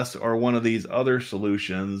CasaOS or one of these other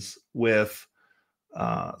solutions with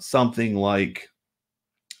something like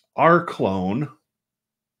Rclone,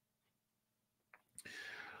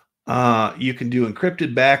 you can do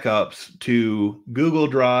encrypted backups to Google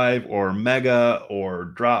Drive or Mega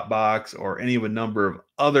or Dropbox or any of a number of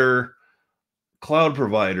other cloud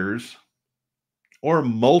providers or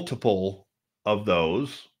multiple of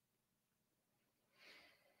those.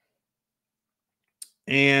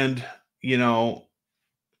 And,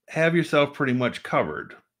 have yourself pretty much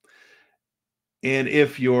covered. And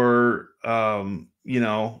if your,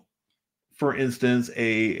 for instance,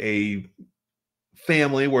 a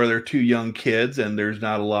family where there are 2 young kids and there's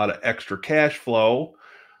not a lot of extra cash flow,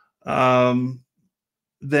 then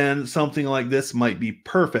something like this might be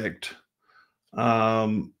perfect,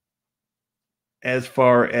 as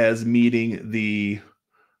far as meeting the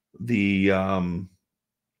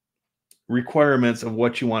requirements of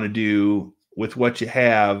what you want to do with what you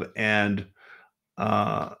have, and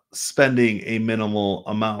spending a minimal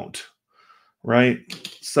amount, right?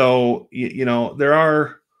 So you know, there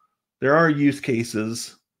are use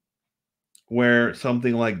cases where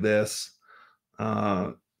something like this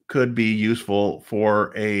could be useful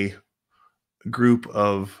for a group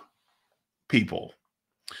of people.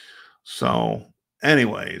 So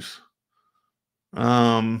anyways,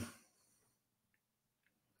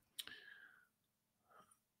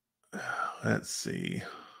 let's see.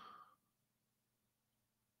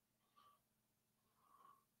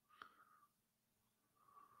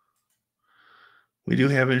 We do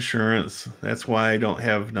have insurance. That's why I don't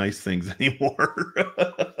have nice things anymore.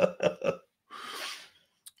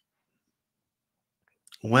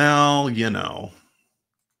 Well, you know,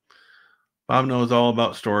 Bob knows all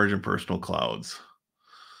about storage and personal clouds.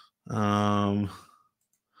 Have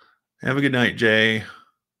a good night, Jay.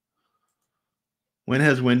 When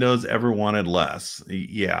has Windows ever wanted less?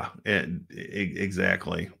 Yeah,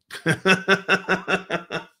 exactly.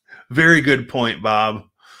 Very good point, Bob.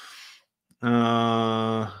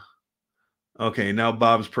 Okay, now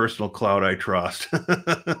Bob's personal cloud I trust.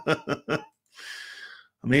 A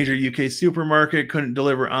major UK supermarket couldn't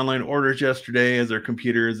deliver online orders yesterday as their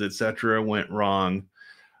computers, etc., went wrong.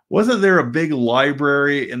 Wasn't there a big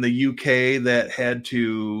library in the UK that had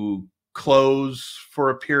to close for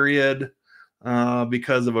a period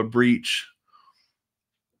because of a breach?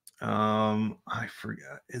 I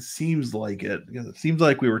forgot. It seems like it, because it seems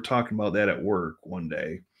like we were talking about that at work one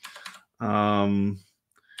day.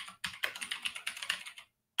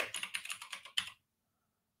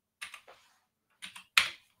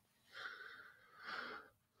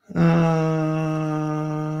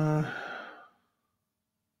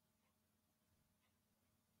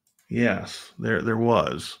 Yes, there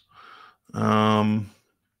was. From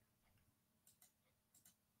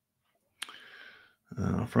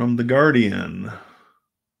The Guardian.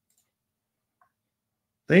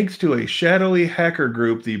 Thanks to a shadowy hacker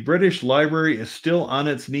group, the British Library is still on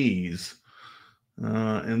its knees.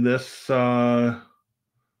 And this all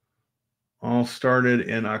started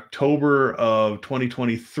in October of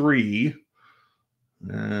 2023.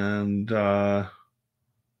 And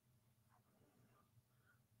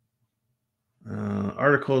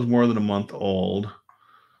article is more than a month old.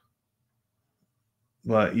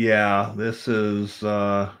 But yeah, this is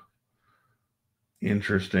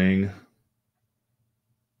interesting.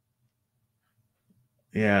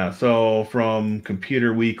 Yeah, so from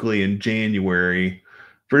Computer Weekly in January,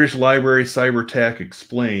 British Library Cyber Tech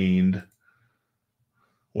explained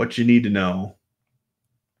what you need to know.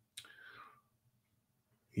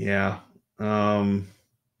 Yeah.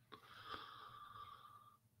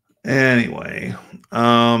 Anyway,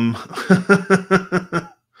 I'll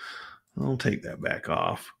take that back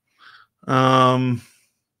off.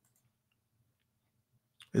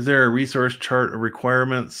 Is there a resource chart of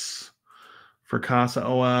requirements for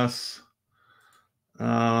CasaOS?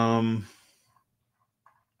 I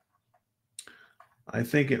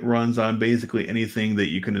think it runs on basically anything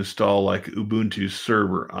that you can install like Ubuntu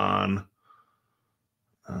server on.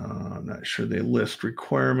 I'm not sure they list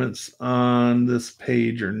requirements on this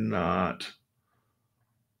page or not.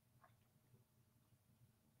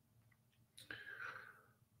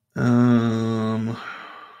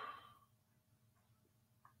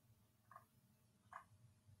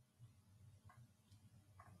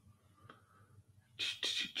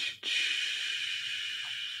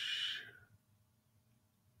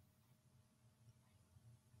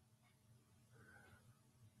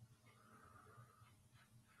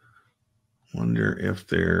 Wonder if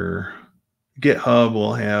their GitHub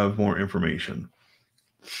will have more information.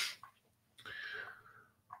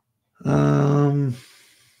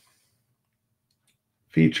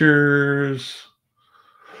 Features.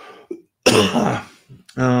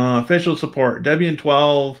 Official support. Debian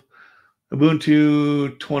 12,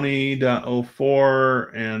 Ubuntu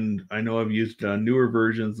 20.04, and I know I've used newer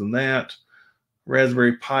versions than that.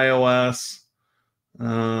 Raspberry Pi OS.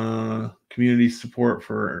 Community support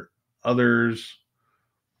for others.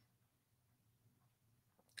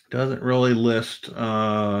 Doesn't really list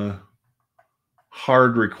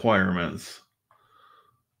hard requirements.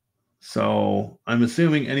 So I'm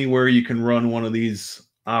assuming anywhere you can run one of these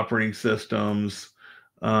operating systems,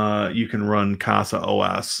 you can run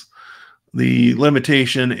CasaOS. The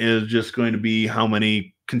limitation is just going to be how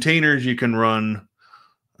many containers you can run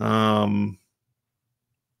on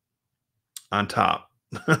top.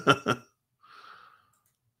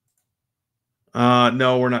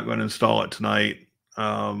 No, we're not going to install it tonight.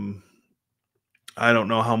 I don't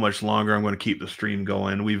know how much longer I'm going to keep the stream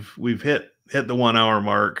going. We've hit the 1 hour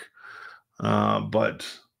mark, but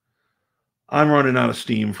I'm running out of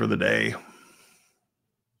steam for the day.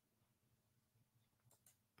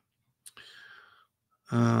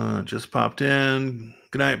 Just popped in.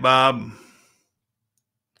 Good night, Bob.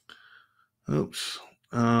 Oops.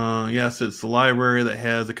 Yes, it's the library that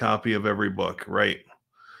has a copy of every book, right?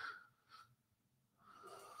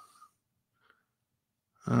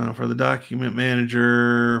 For the document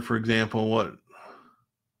manager, for example, what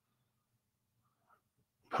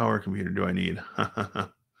power computer do I need?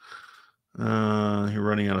 You're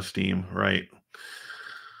running out of steam, right?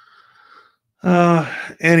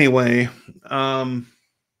 Anyway,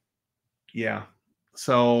 yeah.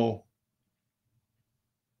 So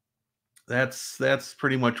that's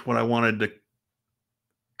pretty much what I wanted to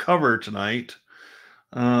cover tonight.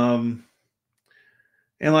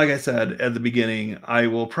 And like I said at the beginning, I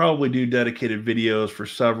will probably do dedicated videos for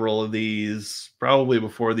several of these, probably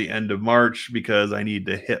before the end of March, because I need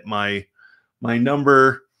to hit my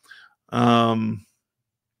number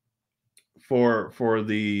for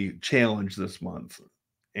the challenge this month.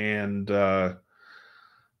 And I'm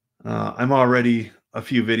already a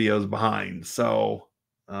few videos behind, so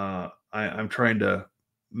I'm trying to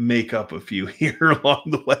make up a few here along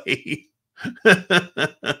the way.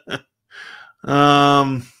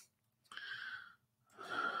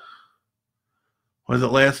 Was it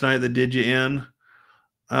last night that did you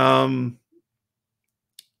in?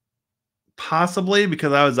 Possibly,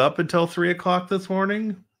 because I was up until 3 o'clock this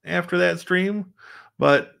morning after that stream,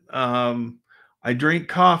 but I drank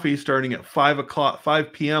coffee starting at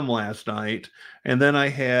 5 p.m. last night, and then I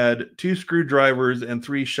had 2 screwdrivers and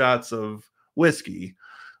 3 shots of whiskey.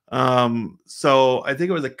 So I think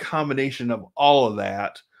it was a combination of all of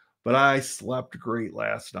that, but I slept great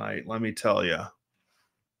last night, let me tell you.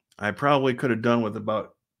 I probably could have done with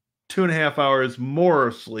about 2.5 hours more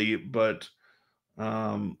of sleep, but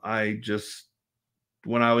I just,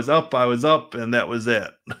 when I was up, and that was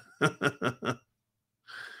it.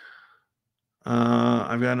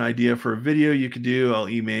 I've got an idea for a video you could do. I'll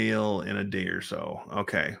email in a day or so.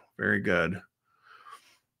 Okay, very good.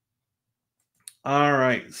 All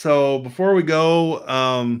right. So before we go,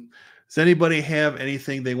 does anybody have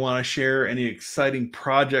anything they want to share? Any exciting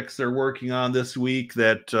projects they're working on this week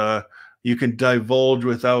that you can divulge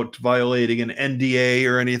without violating an NDA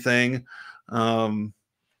or anything?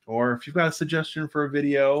 Or if you've got a suggestion for a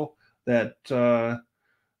video that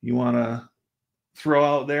you want to throw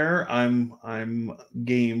out there, I'm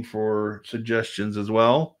game for suggestions as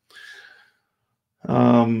well.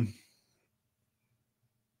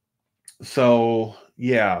 So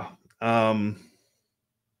yeah.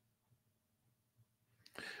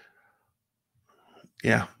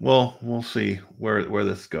 Yeah, well, we'll see where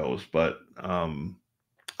this goes, but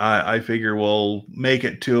I figure we'll make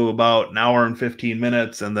it to about an hour and 15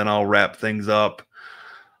 minutes, and then I'll wrap things up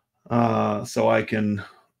so I can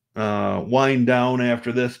wind down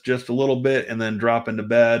after this just a little bit and then drop into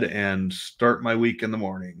bed and start my week in the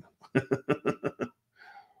morning.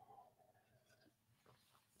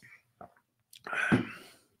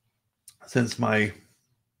 Since I've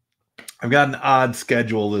got an odd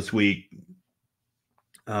schedule this week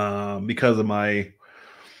because of my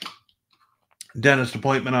dentist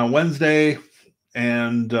appointment on Wednesday,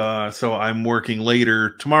 and so I'm working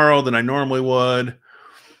later tomorrow than I normally would.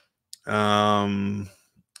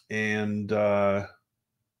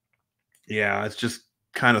 Yeah, it's just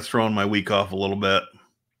kind of thrown my week off a little bit.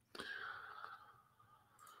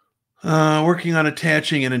 Working on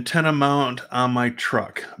attaching an antenna mount on my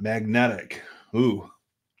truck, magnetic. Ooh,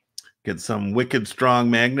 get some wicked strong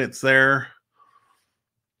magnets there.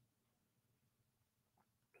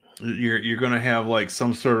 You're going to have like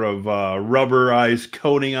some sort of rubberized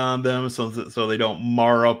coating on them so they don't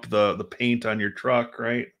mar up the paint on your truck,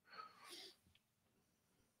 right?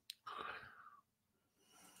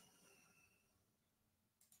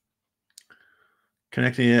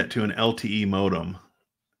 Connecting it to an LTE modem.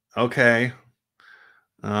 Okay.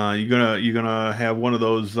 You're gonna have one of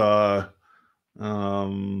those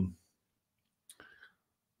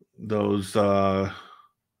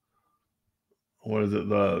what is it,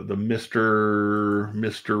 the Mr.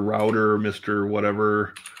 Router, Mr.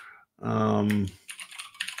 whatever,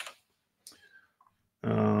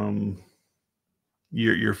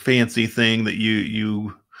 your fancy thing that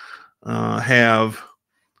you have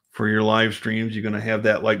for your live streams. You're going to have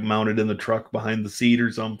that like mounted in the truck behind the seat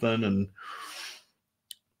or something, and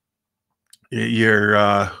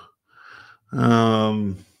you're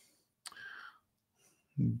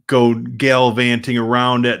go gallivanting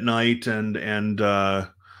around at night and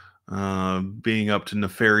being up to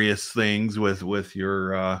nefarious things with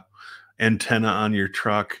your antenna on your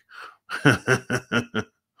truck.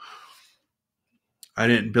 I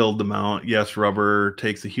didn't build the mount. Yes, rubber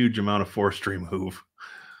takes a huge amount of force to remove.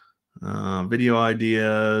 Video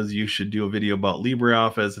ideas. You should do a video about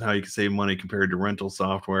LibreOffice and how you can save money compared to rental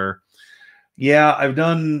software. Yeah, I've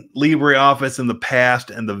done LibreOffice in the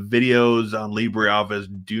past, and the videos on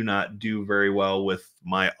LibreOffice do not do very well with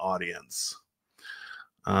my audience.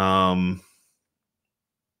 Nor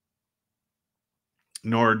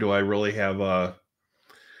do I really have a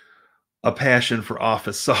passion for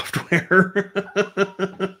Office software.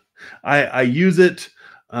 I use it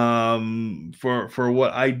for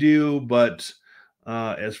what I do, but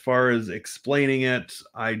as far as explaining it,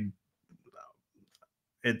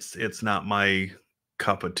 it's not my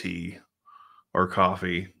cup of tea or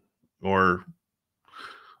coffee or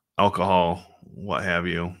alcohol, what have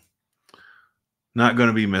you. Not going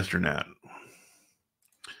to be Mr. Net.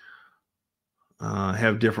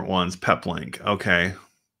 Have different ones. Peplink. Okay.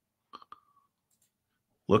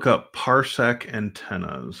 Look up Parsec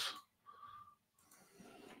antennas.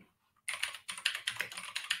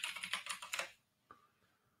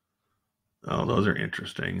 Oh, those are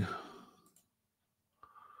interesting.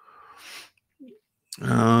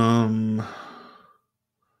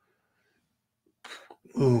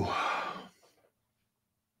 Ooh.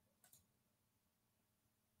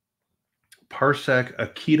 Parsec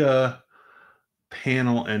Akita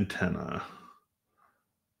panel antenna.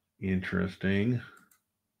 Interesting.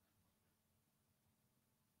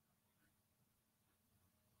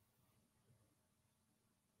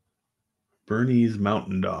 Bernese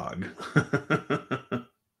Mountain Dog.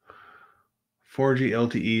 4G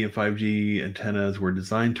LTE and 5G antennas were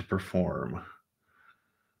designed to perform.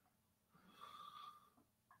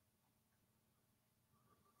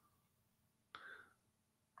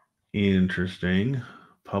 Interesting.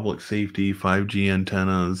 Public safety, 5G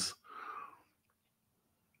antennas.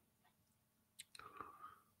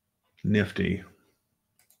 Nifty.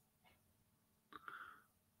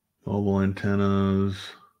 Mobile antennas.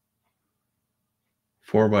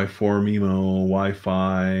 4x4 MIMO,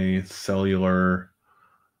 Wi-Fi, cellular.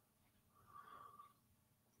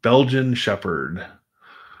 Belgian Shepherd.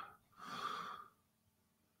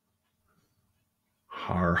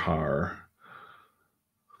 Har har.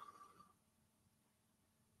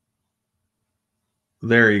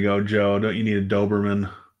 There you go, Joe. Don't you need a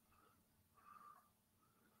Doberman?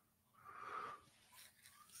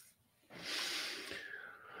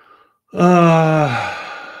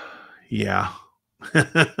 Yeah.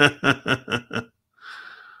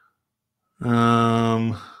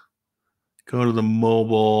 Go to the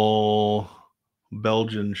mobile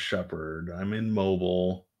Belgian Shepherd. I'm in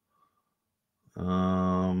mobile.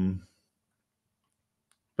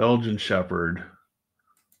 Belgian Shepherd.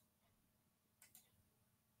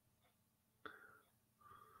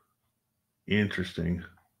 Interesting.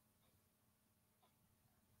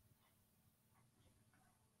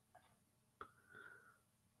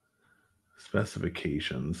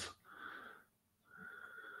 Specifications.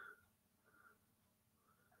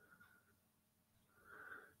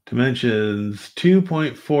 Dimensions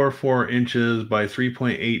 2.44 inches by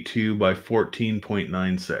 3.82 by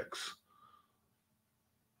 14.96.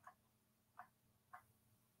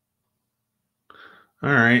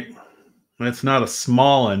 All right. It's not a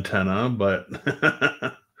small antenna, but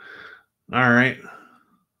all right.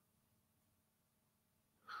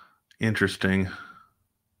 Interesting.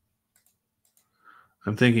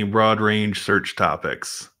 I'm thinking broad range search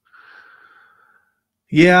topics.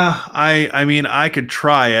 Yeah, I mean, I could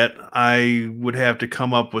try it. I would have to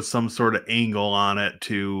come up with some sort of angle on it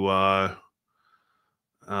to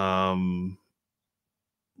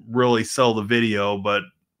really sell the video. But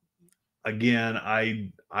again,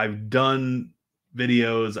 I've done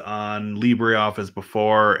videos on LibreOffice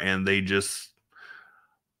before, and they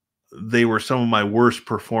were some of my worst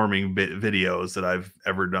performing videos that I've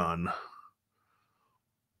ever done.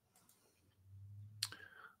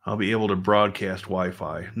 I'll be able to broadcast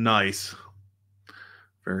Wi-Fi. Nice.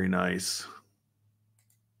 Very nice.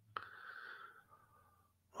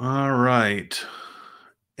 All right.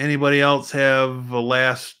 Anybody else have a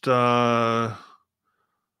last thought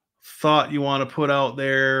you want to put out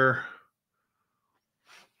there?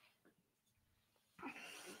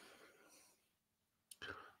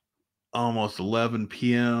 Almost 11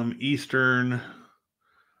 p.m. Eastern.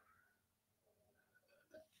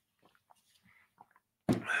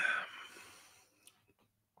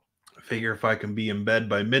 Figure if I can be in bed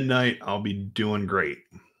by midnight, I'll be doing great.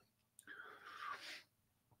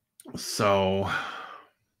 So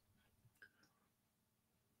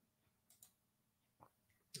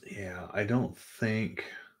yeah, I don't think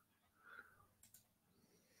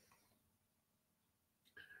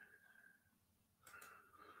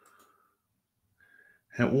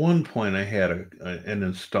at one point I had an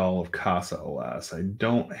install of CasaOS. I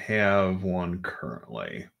don't have one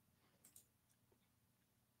currently.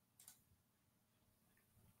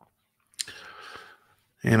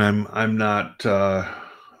 And I'm not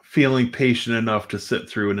feeling patient enough to sit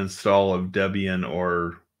through an install of Debian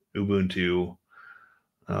or Ubuntu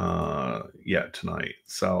yet tonight.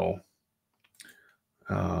 So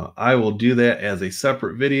I will do that as a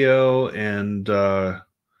separate video and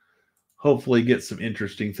hopefully get some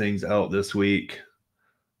interesting things out this week.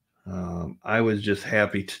 I was just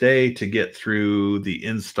happy today to get through the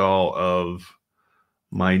install of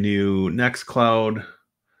my new Nextcloud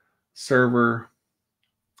server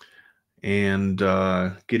and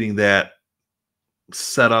getting that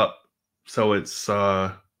set up so it's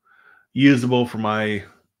usable for my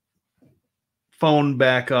phone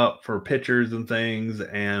backup for pictures and things.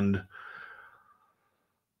 And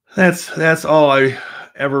that's all I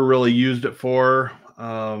ever really used it for,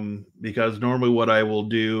 because normally what I will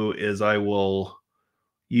do is I will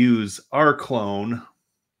use Rclone,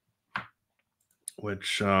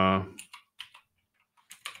 which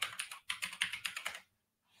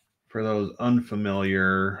for those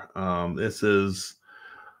unfamiliar, this is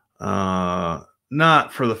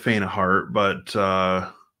not for the faint of heart, but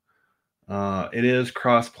it is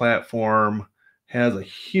cross-platform, has a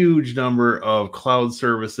huge number of cloud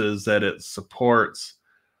services that it supports.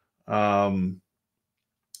 But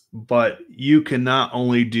you can not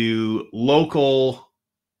only do local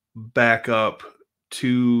backup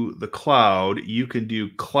to the cloud, you can do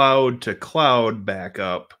cloud to cloud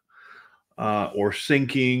backup, or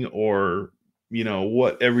syncing, or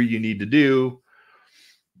whatever you need to do.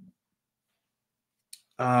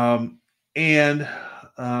 And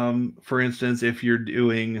for instance, if you're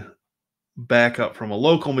doing backup from a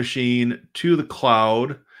local machine to the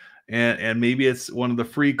cloud, and maybe it's one of the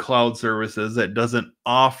free cloud services that doesn't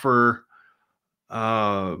offer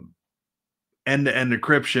end-to-end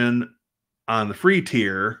encryption on the free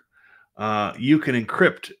tier, you can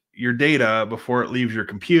encrypt your data before it leaves your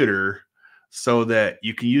computer so that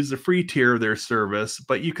you can use the free tier of their service,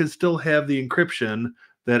 but you can still have the encryption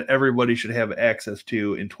that everybody should have access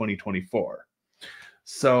to in 2024.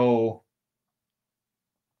 So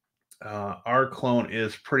Rclone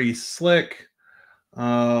is pretty slick.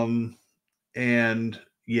 And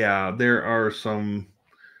yeah, there are some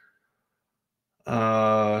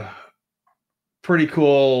pretty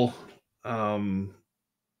cool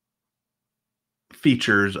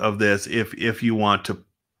features of this if you want to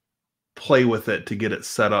play with it to get it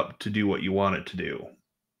set up to do what you want it to do.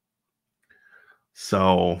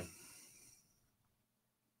 So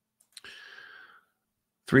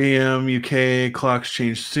 3 a.m. UK clocks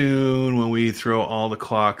change soon when we throw all the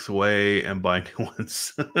clocks away and buy new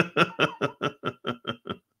ones.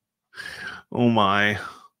 Oh my.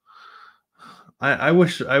 I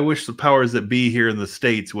wish the powers that be here in the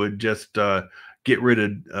States would just get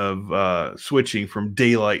rid of switching from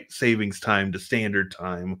daylight savings time to standard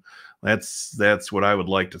time. That's what I would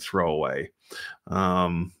like to throw away.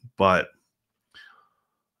 But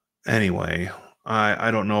anyway, I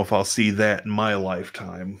don't know if I'll see that in my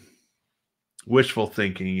lifetime. Wishful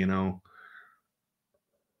thinking,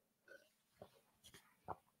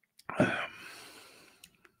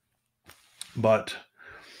 But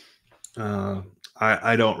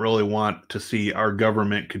I don't really want to see our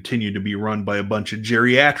government continue to be run by a bunch of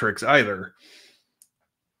geriatrics either.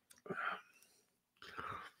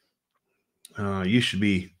 You should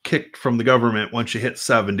be kicked from the government once you hit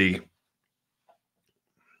 70.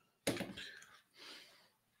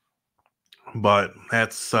 But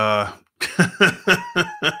that's not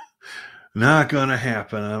going to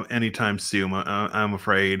happen anytime soon, I'm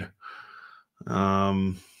afraid.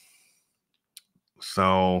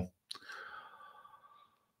 So,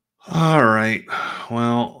 all right.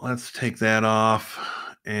 Well, let's take that off.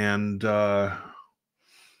 And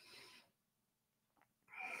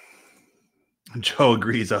Joe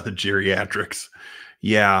agrees on the geriatrics.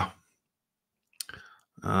 Yeah.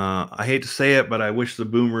 I hate to say it, but I wish the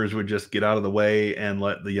boomers would just get out of the way and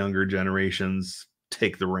let the younger generations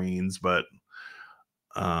take the reins. But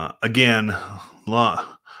again,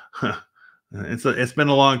 it's been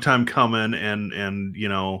a long time coming, and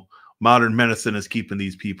modern medicine is keeping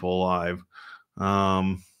these people alive.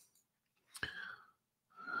 As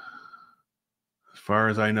far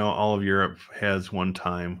as I know, all of Europe has one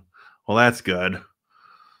time. Well, that's good.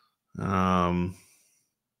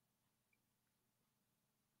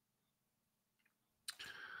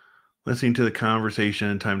 Listening to the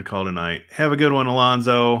conversation. Time to call tonight. Have a good one,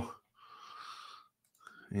 Alonzo.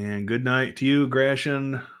 And good night to you,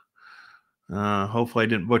 Gratian. Hopefully I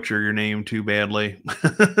didn't butcher your name too badly.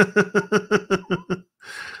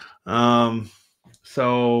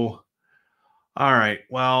 So, all right.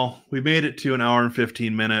 Well, we made it to an hour and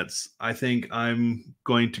 15 minutes. I think I'm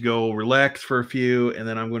going to go relax for a few, and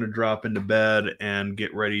then I'm going to drop into bed and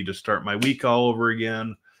get ready to start my week all over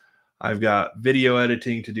again. I've got video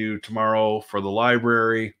editing to do tomorrow for the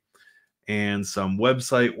library and some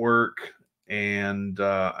website work. And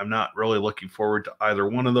I'm not really looking forward to either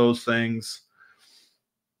one of those things.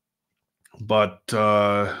 But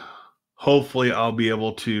hopefully I'll be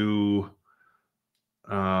able to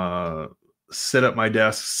sit at my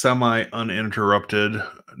desk semi uninterrupted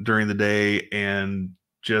during the day and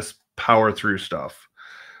just power through stuff.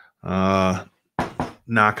 Knock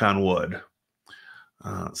on wood.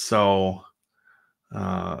 So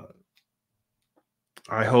I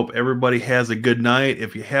hope everybody has a good night.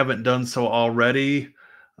 If you haven't done so already,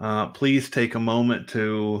 please take a moment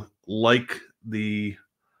to like the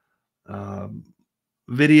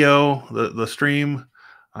video, the stream.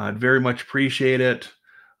 I'd very much appreciate it.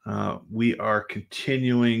 We are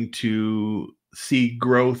continuing to see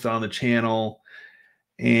growth on the channel,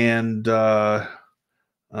 and I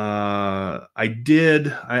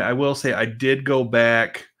will say I did go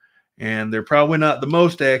back, and they're probably not the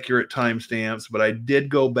most accurate timestamps, but I did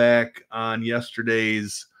go back on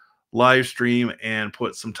yesterday's live stream and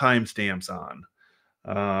put some timestamps on.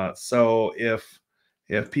 So if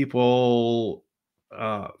people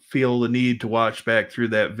feel the need to watch back through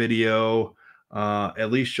that video, at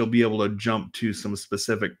least you'll be able to jump to some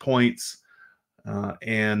specific points,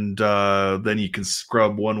 and then you can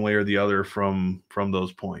scrub one way or the other from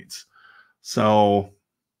those points. So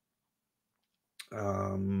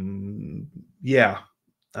yeah,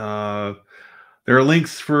 there are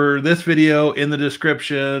links for this video in the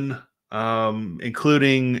description,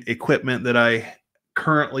 including equipment that I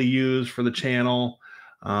currently use for the channel.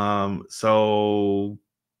 So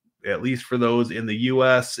at least for those in the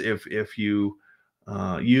US, if you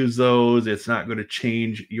use those, it's not going to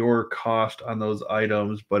change your cost on those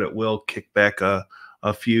items, but it will kick back a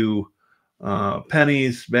few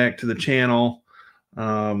pennies back to the channel,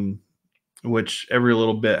 which every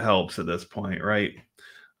little bit helps at this point, right?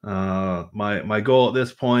 My goal at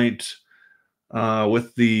this point,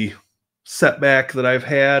 with the setback that I've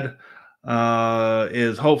had,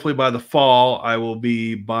 is hopefully by the fall I will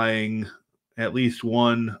be buying at least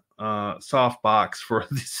one soft box for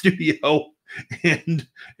the studio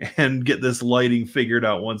and get this lighting figured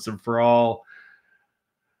out once and for all.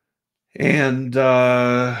 And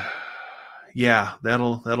yeah,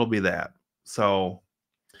 that'll be that. So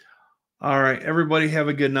all right, everybody, have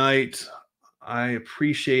a good night. I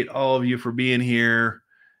appreciate all of you for being here,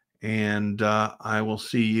 and I will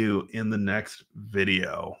see you in the next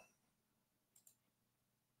video.